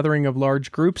the gathering of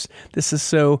large groups. This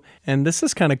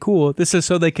is kind of cool. This is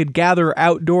so they could gather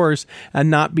outdoors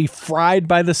and not be fried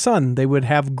by the sun. They would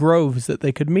have groves that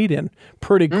they could meet in.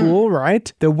 Pretty cool,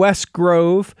 right? The West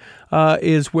Grove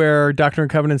is where Doctrine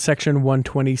and Covenants section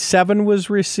 127 was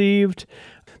received.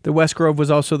 The West Grove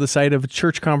was also the site of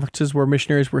church conferences where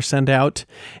missionaries were sent out,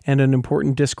 and an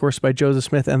important discourse by Joseph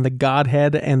Smith and the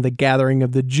Godhead and the gathering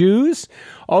of the Jews.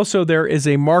 Also, there is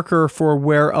a marker for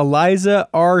where Eliza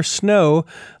R. Snow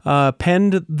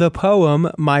penned the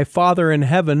poem, My Father in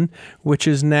Heaven, which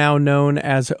is now known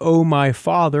as Oh My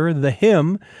Father, the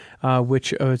hymn,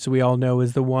 which, as we all know,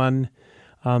 is the one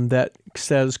that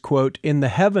says, quote, in the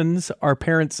heavens our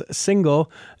parents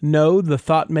single, no, the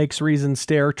thought makes reason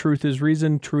stare, truth is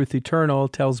reason, truth eternal,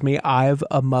 tells me I've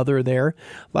a mother there.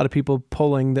 A lot of people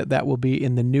pulling that will be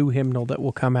in the new hymnal that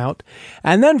will come out.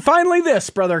 And then finally this,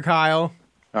 Brother Kyle.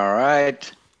 All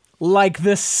right. Like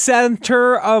the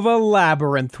center of a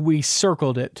labyrinth, we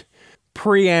circled it.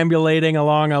 Preambulating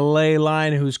along a ley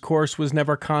line whose course was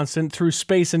never constant, through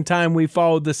space and time we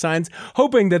followed the signs,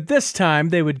 hoping that this time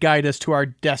they would guide us to our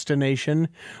destination.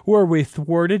 Were we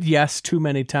thwarted? Yes, too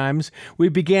many times. We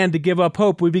began to give up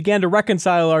hope. We began to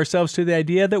reconcile ourselves to the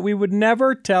idea that we would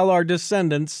never tell our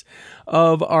descendants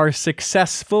of our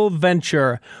successful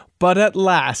venture. But at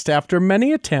last, after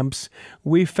many attempts,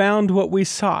 we found what we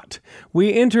sought.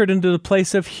 We entered into the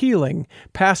place of healing,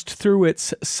 passed through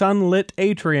its sunlit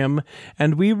atrium,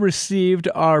 and we received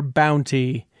our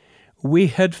bounty. We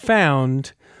had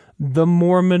found the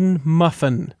Mormon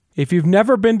Muffin. If you've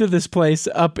never been to this place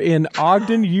up in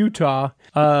Ogden, Utah,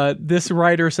 this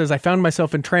writer says, I found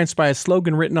myself entranced by a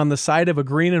slogan written on the side of a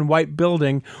green and white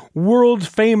building, world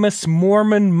famous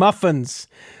Mormon Muffins.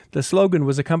 The slogan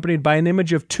was accompanied by an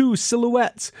image of 2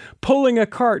 silhouettes pulling a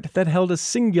cart that held a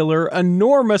singular,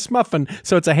 enormous muffin.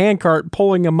 So it's a handcart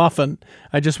pulling a muffin.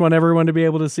 I just want everyone to be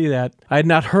able to see that. I had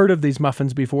not heard of these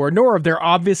muffins before, nor of their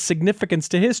obvious significance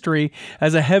to history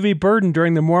as a heavy burden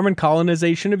during the Mormon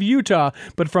colonization of Utah.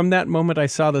 But from that moment, I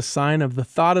saw the sign of the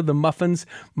thought of the muffins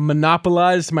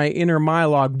monopolized my inner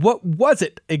monologue. What was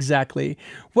it exactly?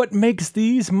 What makes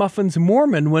these muffins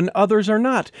Mormon when others are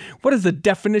not? What is the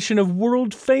definition of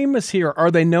world famous here?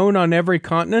 Are they known on every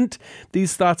continent?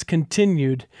 These thoughts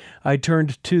continued. I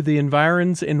turned to the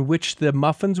environs in which the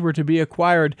muffins were to be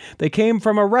acquired. They came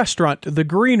from a restaurant, The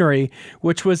Greenery,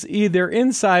 which was either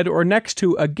inside or next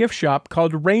to a gift shop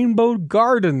called Rainbow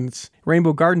Gardens.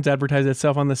 Rainbow Gardens advertised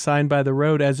itself on the sign by the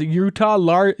road as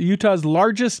Utah's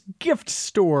largest gift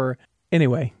store.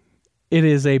 Anyway, it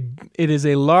is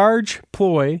a large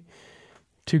ploy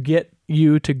to get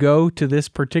you to go to this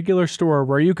particular store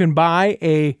where you can buy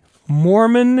a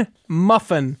Mormon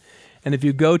muffin. And if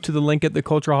you go to the link at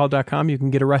theculturalhall.com, you can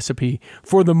get a recipe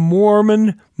for the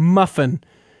Mormon muffin.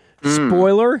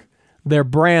 Spoiler, they're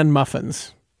brand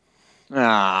muffins.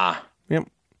 Yep.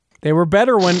 They were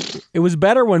better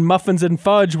when Muffins and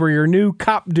Fudge were your new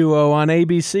cop duo on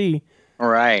ABC. All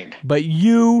right. But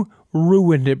you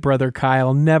ruined it, Brother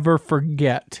Kyle. Never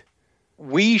forget.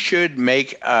 We should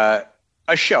make a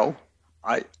show.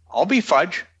 I'll be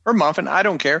Fudge or Muffin. I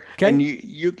don't care. Okay. And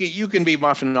you can be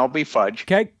Muffin and I'll be Fudge.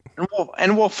 Okay.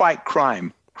 And we'll fight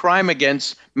crime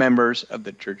against members of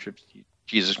the Church of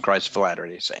Jesus Christ of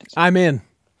Latter-day Saints. I'm in.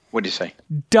 What do you say?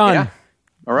 Done. Yeah?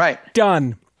 All right.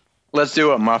 Done. Let's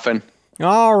do it, Muffin.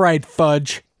 All right,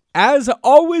 Fudge. As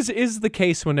always is the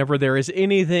case whenever there is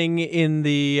anything in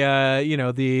the,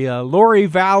 Lori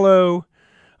Vallow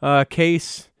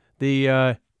case,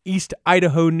 the East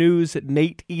Idaho News,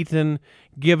 Nate Eaton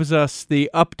gives us the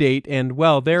update, and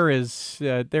well, there is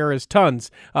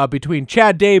tons between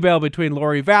Chad Daybell, between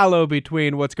Lori Vallow,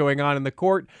 between what's going on in the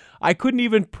court. I couldn't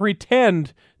even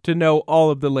pretend to know all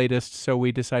of the latest, so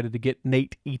we decided to get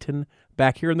Nate Eaton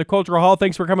back here in the Cultural Hall.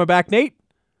 Thanks for coming back, Nate.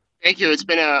 Thank you. It's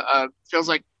been feels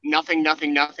like nothing,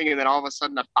 and then all of a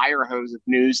sudden a fire hose of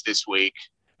news this week.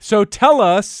 So tell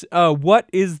us, what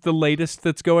is the latest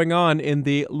that's going on in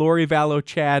the Lori Vallow,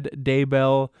 Chad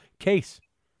Daybell case?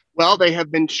 Well, they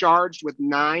have been charged with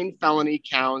 9 felony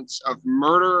counts of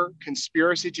murder,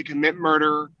 conspiracy to commit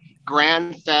murder,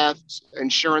 grand theft,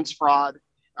 insurance fraud,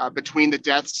 between the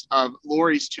deaths of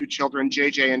Lori's 2 children,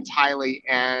 JJ and Tylee,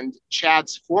 and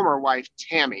Chad's former wife,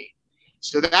 Tammy.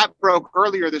 So that broke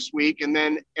earlier this week, and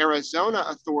then Arizona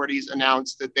authorities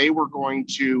announced that they were going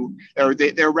to, or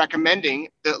they're recommending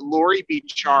that Lori be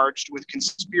charged with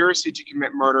conspiracy to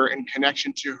commit murder in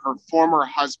connection to her former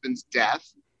husband's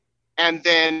death. And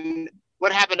then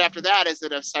what happened after that is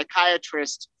that a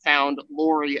psychiatrist found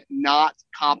Lori not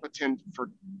competent for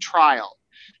trial.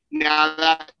 Now,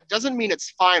 that doesn't mean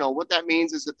it's final. What that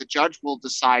means is that the judge will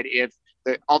decide if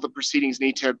all the proceedings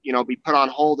need to, be put on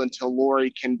hold until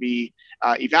Lori can be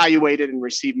evaluated and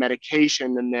receive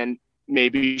medication, and then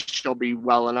maybe she'll be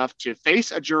well enough to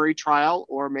face a jury trial,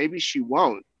 or maybe she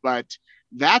won't. But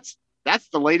that's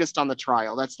the latest on the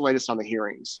trial. That's the latest on the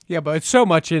hearings. Yeah, but it's so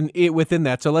much within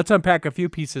that. So let's unpack a few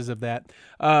pieces of that.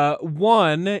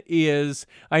 One is,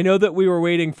 I know that we were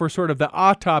waiting for sort of the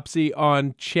autopsy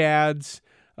on Chad's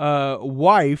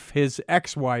wife, his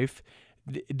ex-wife.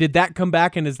 Did that come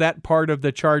back, and is that part of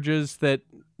the charges that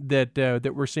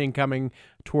we're seeing coming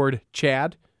toward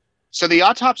Chad? So the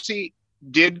autopsy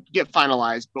did get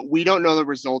finalized, but we don't know the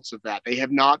results of that. They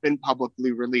have not been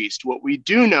publicly released. What we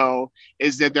do know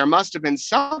is that there must have been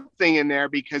something in there,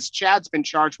 because Chad's been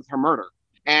charged with her murder.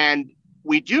 And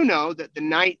we do know that the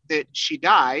night that she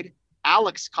died,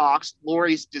 Alex Cox,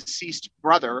 Lori's deceased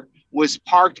brother, was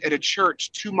parked at a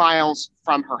church 2 miles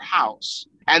from her house.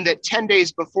 And that 10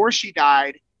 days before she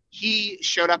died, he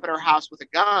showed up at her house with a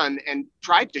gun and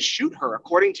tried to shoot her,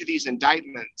 according to these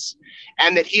indictments.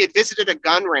 And that he had visited a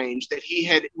gun range, that he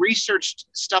had researched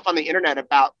stuff on the internet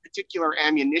about particular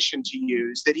ammunition to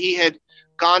use, that he had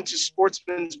gone to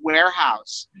Sportsman's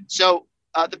Warehouse. So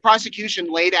the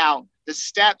prosecution laid out the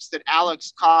steps that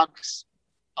Alex Cox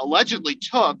allegedly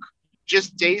took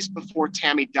just days before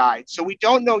Tammy died. So we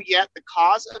don't know yet the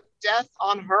cause of death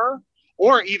on her,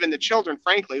 or even the children,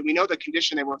 frankly. We know the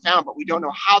condition they were found, but we don't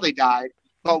know how they died.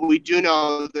 But we do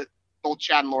know that both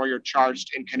Chad and Lori are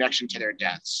charged in connection to their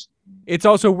deaths. It's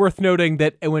also worth noting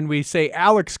that when we say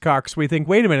Alex Cox, we think,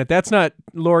 wait a minute, that's not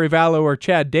Lori Vallow or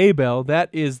Chad Daybell. That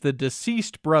is the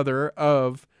deceased brother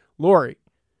of Lori.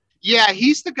 Yeah,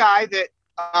 he's the guy that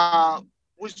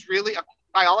was really,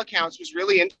 by all accounts, was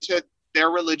really into their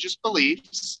religious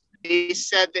beliefs. He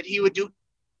said that he would do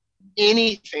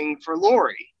anything for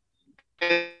Lori.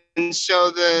 And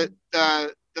so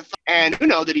and you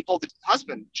know that he pulled his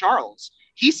husband, Charles.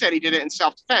 He said he did it in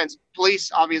self-defense.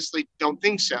 Police obviously don't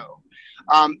think so.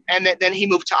 And that then he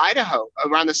moved to Idaho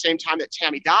around the same time that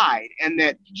Tammy died, and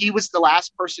that he was the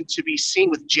last person to be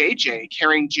seen with JJ,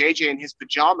 carrying JJ in his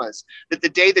pajamas. That the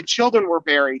day the children were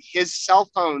buried, his cell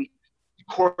phone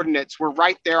coordinates were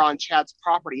right there on Chad's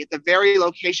property, at the very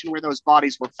location where those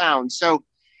bodies were found. So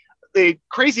the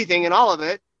crazy thing in all of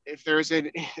it,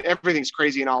 everything's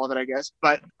crazy in all of it, I guess.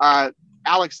 But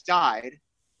Alex died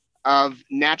of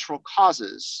natural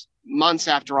causes months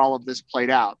after all of this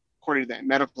played out, according to the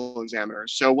medical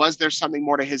examiners. So was there something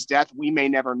more to his death? We may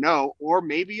never know, or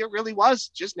maybe it really was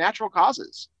just natural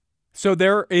causes. So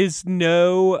there is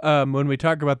no, when we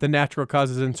talk about the natural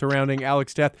causes and surrounding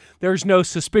Alex's death, there's no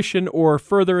suspicion or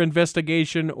further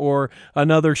investigation or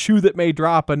another shoe that may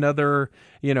drop, another,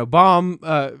 bomb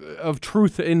of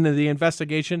truth in the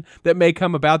investigation that may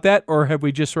come about that? Or have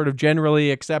we just sort of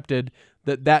generally accepted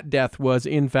that death was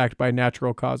in fact by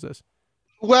natural causes?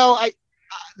 Well,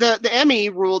 the ME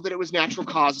ruled that it was natural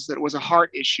causes, that it was a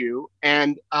heart issue,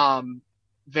 and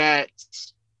that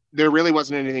there really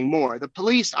wasn't anything more. The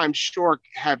police, I'm sure,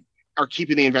 have are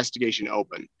keeping the investigation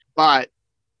open. But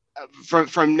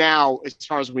from now, as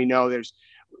far as we know,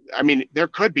 there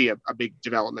could be a big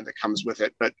development that comes with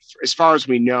it. But as far as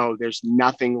we know, there's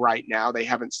nothing right now. They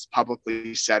haven't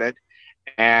publicly said it.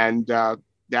 And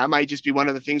that might just be one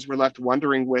of the things we're left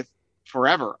wondering with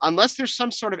forever, unless there's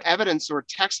some sort of evidence or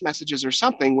text messages or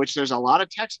something, which there's a lot of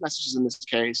text messages in this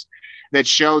case that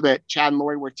show that Chad and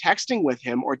Lori were texting with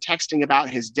him or texting about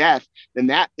his death, then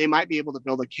that they might be able to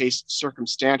build a case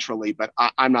circumstantially, but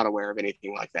I'm not aware of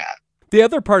anything like that. The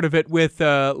other part of it with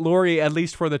Lori, at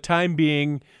least for the time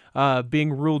being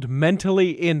ruled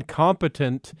mentally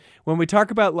incompetent, when we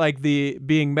talk about like the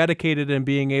being medicated and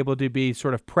being able to be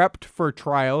sort of prepped for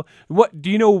trial, what do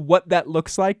you know what that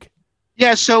looks like?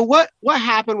 Yeah, so what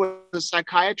happened was the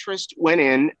psychiatrist went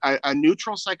in, a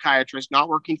neutral psychiatrist, not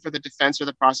working for the defense or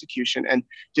the prosecution, and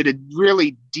did a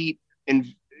really deep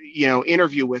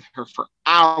interview with her for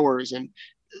hours and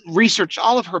researched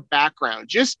all of her background,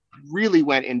 just really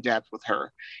went in depth with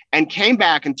her, and came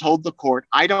back and told the court,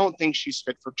 I don't think she's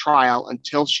fit for trial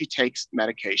until she takes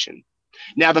medication.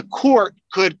 Now, the court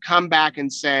could come back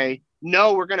and say,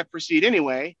 no, we're going to proceed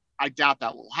anyway. I doubt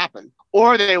that will happen.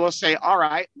 Or they will say, all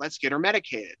right, let's get her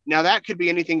medicated. Now, that could be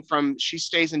anything from she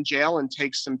stays in jail and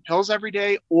takes some pills every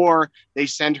day, or they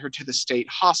send her to the state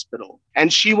hospital.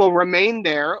 And she will remain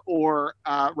there or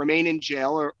remain in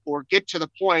jail or get to the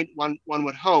point, one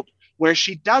would hope, where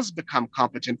she does become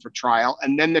competent for trial,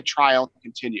 and then the trial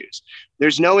continues.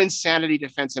 There's no insanity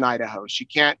defense in Idaho. She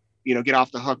can't get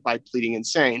off the hook by pleading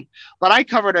insane. But I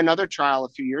covered another trial a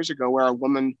few years ago where a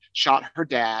woman shot her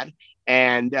dad,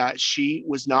 and she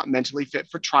was not mentally fit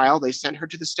for trial. They sent her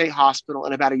to the state hospital,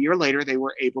 and about a year later, they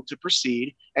were able to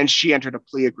proceed, and she entered a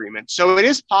plea agreement. So it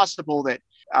is possible that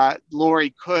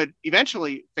Lori could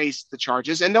eventually face the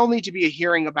charges, and there'll need to be a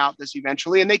hearing about this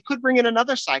eventually, and they could bring in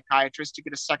another psychiatrist to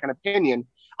get a second opinion.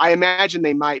 I imagine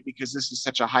they might, because this is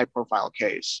such a high-profile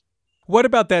case. What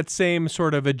about that same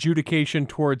sort of adjudication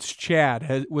towards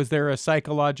Chad? Was there a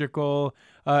psychological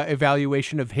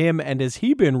evaluation of him, and has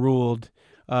he been ruled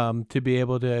to be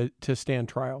able to stand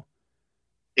trial?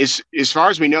 As far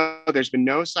as we know, there's been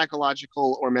no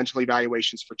psychological or mental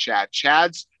evaluations for Chad.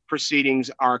 Chad's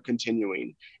proceedings are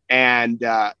continuing, and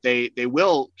they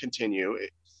will continue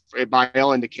by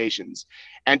all indications.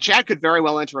 And Chad could very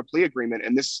well enter a plea agreement,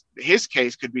 and his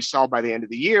case could be solved by the end of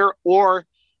the year, or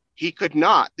he could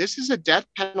not. This is a death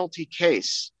penalty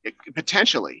case,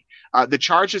 potentially. The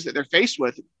charges that they're faced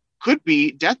with could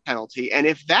be death penalty. And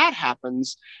if that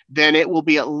happens, then it will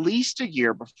be at least a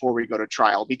year before we go to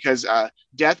trial, because a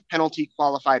death penalty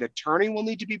qualified attorney will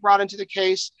need to be brought into the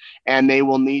case, and they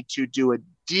will need to do a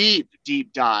deep,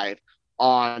 deep dive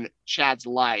on Chad's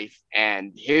life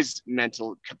and his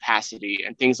mental capacity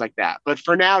and things like that. But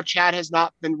for now, Chad has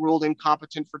not been ruled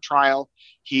incompetent for trial.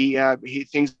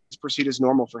 Things proceed as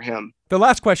normal for him. The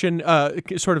last question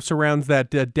sort of surrounds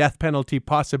that death penalty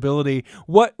possibility.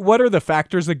 What are the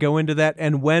factors that go into that,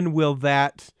 and when will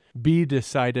that be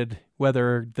decided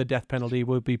whether the death penalty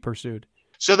will be pursued?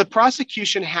 So the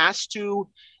prosecution has to,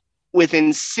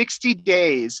 within 60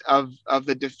 days of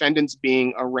the defendants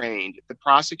being arraigned, the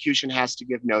prosecution has to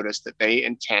give notice that they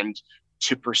intend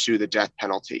to pursue the death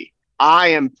penalty. I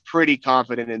am pretty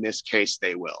confident in this case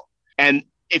they will. And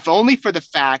if only for the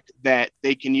fact that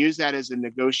they can use that as a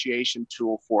negotiation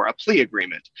tool for a plea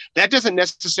agreement. That doesn't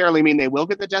necessarily mean they will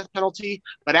get the death penalty,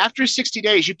 but after 60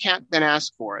 days, you can't then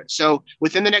ask for it. So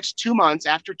within the next 2 months,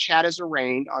 after Chad is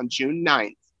arraigned on June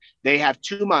 9th, they have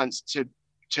 2 months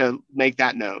to make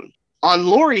that known. On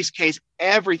Lori's case,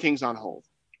 everything's on hold.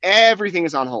 Everything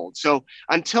is on hold. So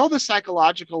until the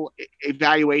psychological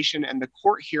evaluation and the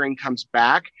court hearing comes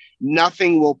back,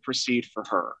 nothing will proceed for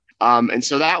her. And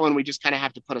so that one we just kind of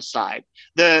have to put aside.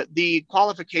 The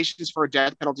qualifications for a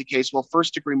death penalty case, well,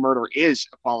 first-degree murder is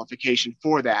a qualification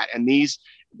for that. And these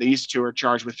two are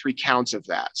charged with 3 counts of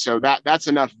that. So that's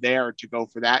enough there to go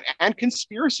for that. And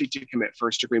conspiracy to commit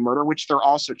first-degree murder, which they're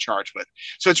also charged with.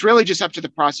 So it's really just up to the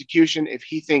prosecution if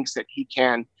he thinks that he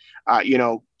can,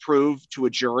 prove to a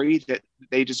jury that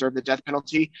they deserve the death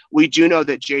penalty. We do know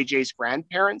that JJ's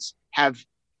grandparents have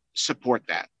support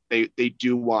that. They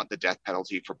do want the death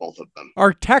penalty for both of them.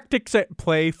 Are tactics at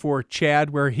play for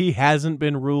Chad where he hasn't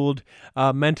been ruled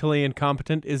mentally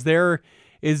incompetent? Is there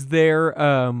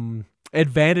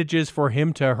advantages for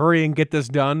him to hurry and get this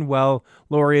done while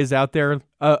Lori is out there?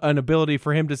 An ability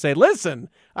for him to say, listen,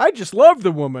 I just love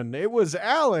the woman. It was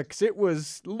Alex. It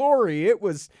was Lori. It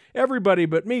was everybody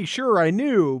but me. Sure, I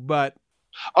knew, but...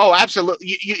 Oh, absolutely.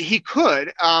 He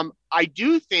could. I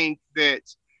do think that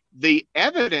the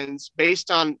evidence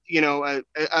based on,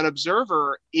 an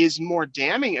observer is more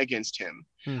damning against him.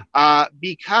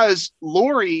 Because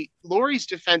Lori's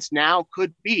defense now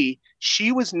could be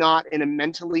she was not in a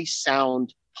mentally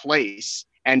sound place,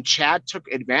 and Chad took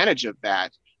advantage of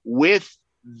that with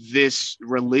these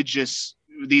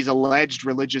alleged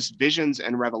religious visions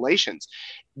and revelations.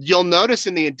 You'll notice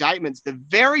in the indictments, the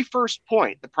very first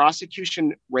point the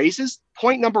prosecution raises,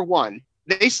 point number 1,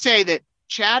 they say that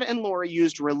Chad and Lori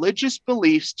used religious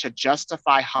beliefs to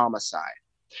justify homicide.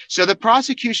 So the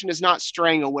prosecution is not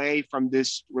straying away from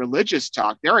this religious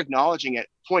talk. They're acknowledging it,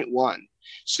 point 1.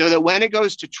 So that when it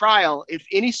goes to trial, if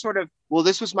any sort of, well,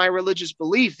 this was my religious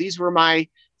belief, these were my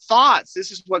thoughts,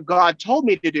 this is what God told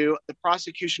me to do, the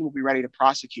prosecution will be ready to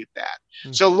prosecute that.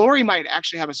 So Lori might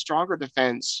actually have a stronger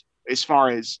defense as far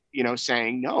as,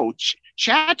 saying, no,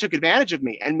 Chad took advantage of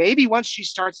me. And maybe once she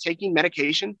starts taking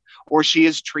medication or she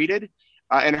is treated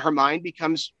and her mind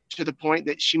becomes to the point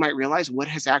that she might realize what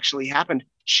has actually happened,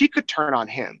 she could turn on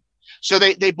him. So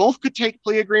they both could take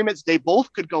plea agreements. They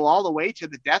both could go all the way to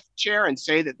the death chair and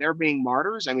say that they're being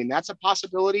martyrs. I mean, that's a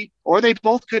possibility. Or they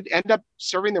both could end up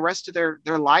serving the rest of their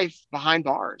life behind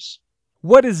bars.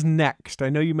 What is next? I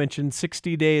know you mentioned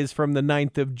 60 days from the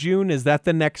 9th of June. Is that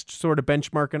the next sort of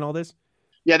benchmark in all this?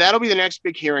 Yeah, that'll be the next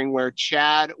big hearing where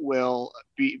Chad will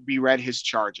be read his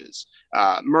charges,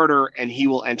 murder, and he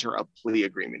will enter a plea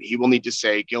agreement. He will need to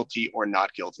say guilty or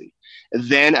not guilty.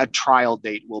 Then a trial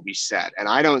date will be set. And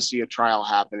I don't see a trial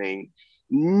happening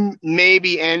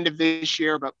maybe end of this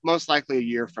year, but most likely a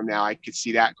year from now. I could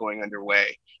see that going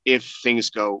underway if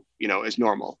things go, as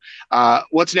normal.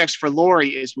 What's next for Lori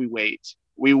is we wait.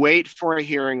 We wait for a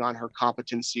hearing on her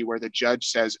competency where the judge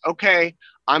says, okay,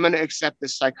 I'm going to accept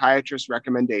this psychiatrist's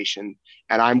recommendation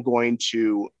and I'm going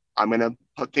to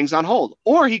put things on hold.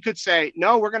 Or he could say,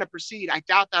 no, we're going to proceed. I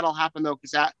doubt that'll happen though,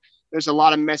 because there's a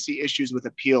lot of messy issues with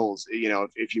appeals,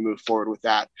 if you move forward with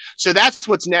that. So that's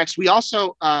what's next. We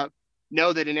also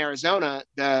know that in Arizona,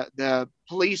 the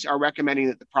police are recommending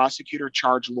that the prosecutor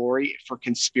charge Lori for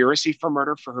conspiracy for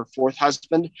murder for her fourth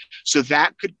husband. So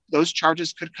those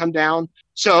charges could come down.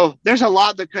 So there's a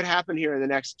lot that could happen here in the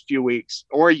next few weeks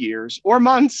or years or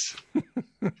months.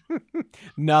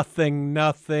 Nothing.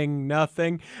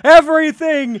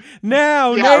 Everything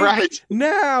now. Yeah, Nate, right.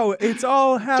 Now it's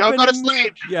all happening. Don't go to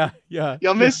sleep. Yeah.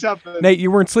 You'll miss something. Nate,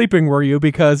 you weren't sleeping, were you?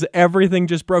 Because everything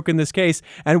just broke in this case.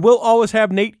 And we'll always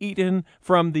have Nate Eaton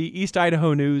from the East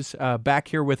Idaho News back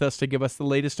here with us to give us the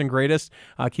latest and greatest,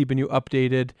 keeping you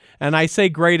updated. And I say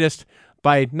greatest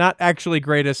by not actually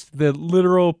greatest, the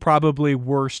literal probably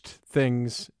worst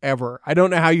things ever. I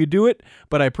don't know how you do it,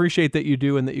 but I appreciate that you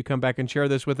do and that you come back and share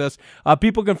this with us.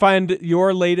 People can find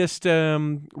your latest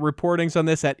reportings on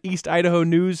this at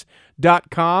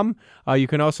eastidahonews.com. You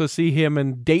can also see him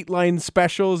in Dateline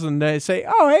specials and say,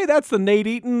 oh, hey, that's the Nate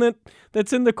Eaton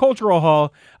that's in the Cultural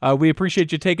Hall. We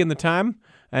appreciate you taking the time,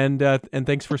 and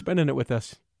thanks for spending it with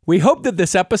us. We hope that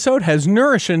this episode has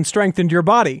nourished and strengthened your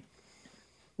body.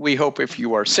 We hope if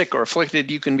you are sick or afflicted,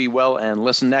 you can be well and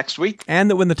listen next week. And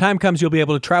that when the time comes, you'll be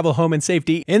able to travel home in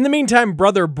safety. In the meantime,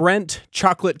 Brother Brent,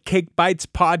 Chocolate Cake Bites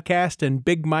Podcast, and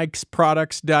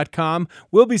BigMikesProducts.com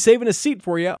will be saving a seat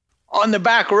for you on the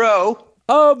back row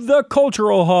of the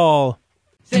Cultural Hall.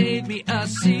 Save me a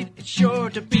seat, it's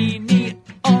sure to be neat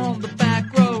on the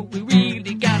back row.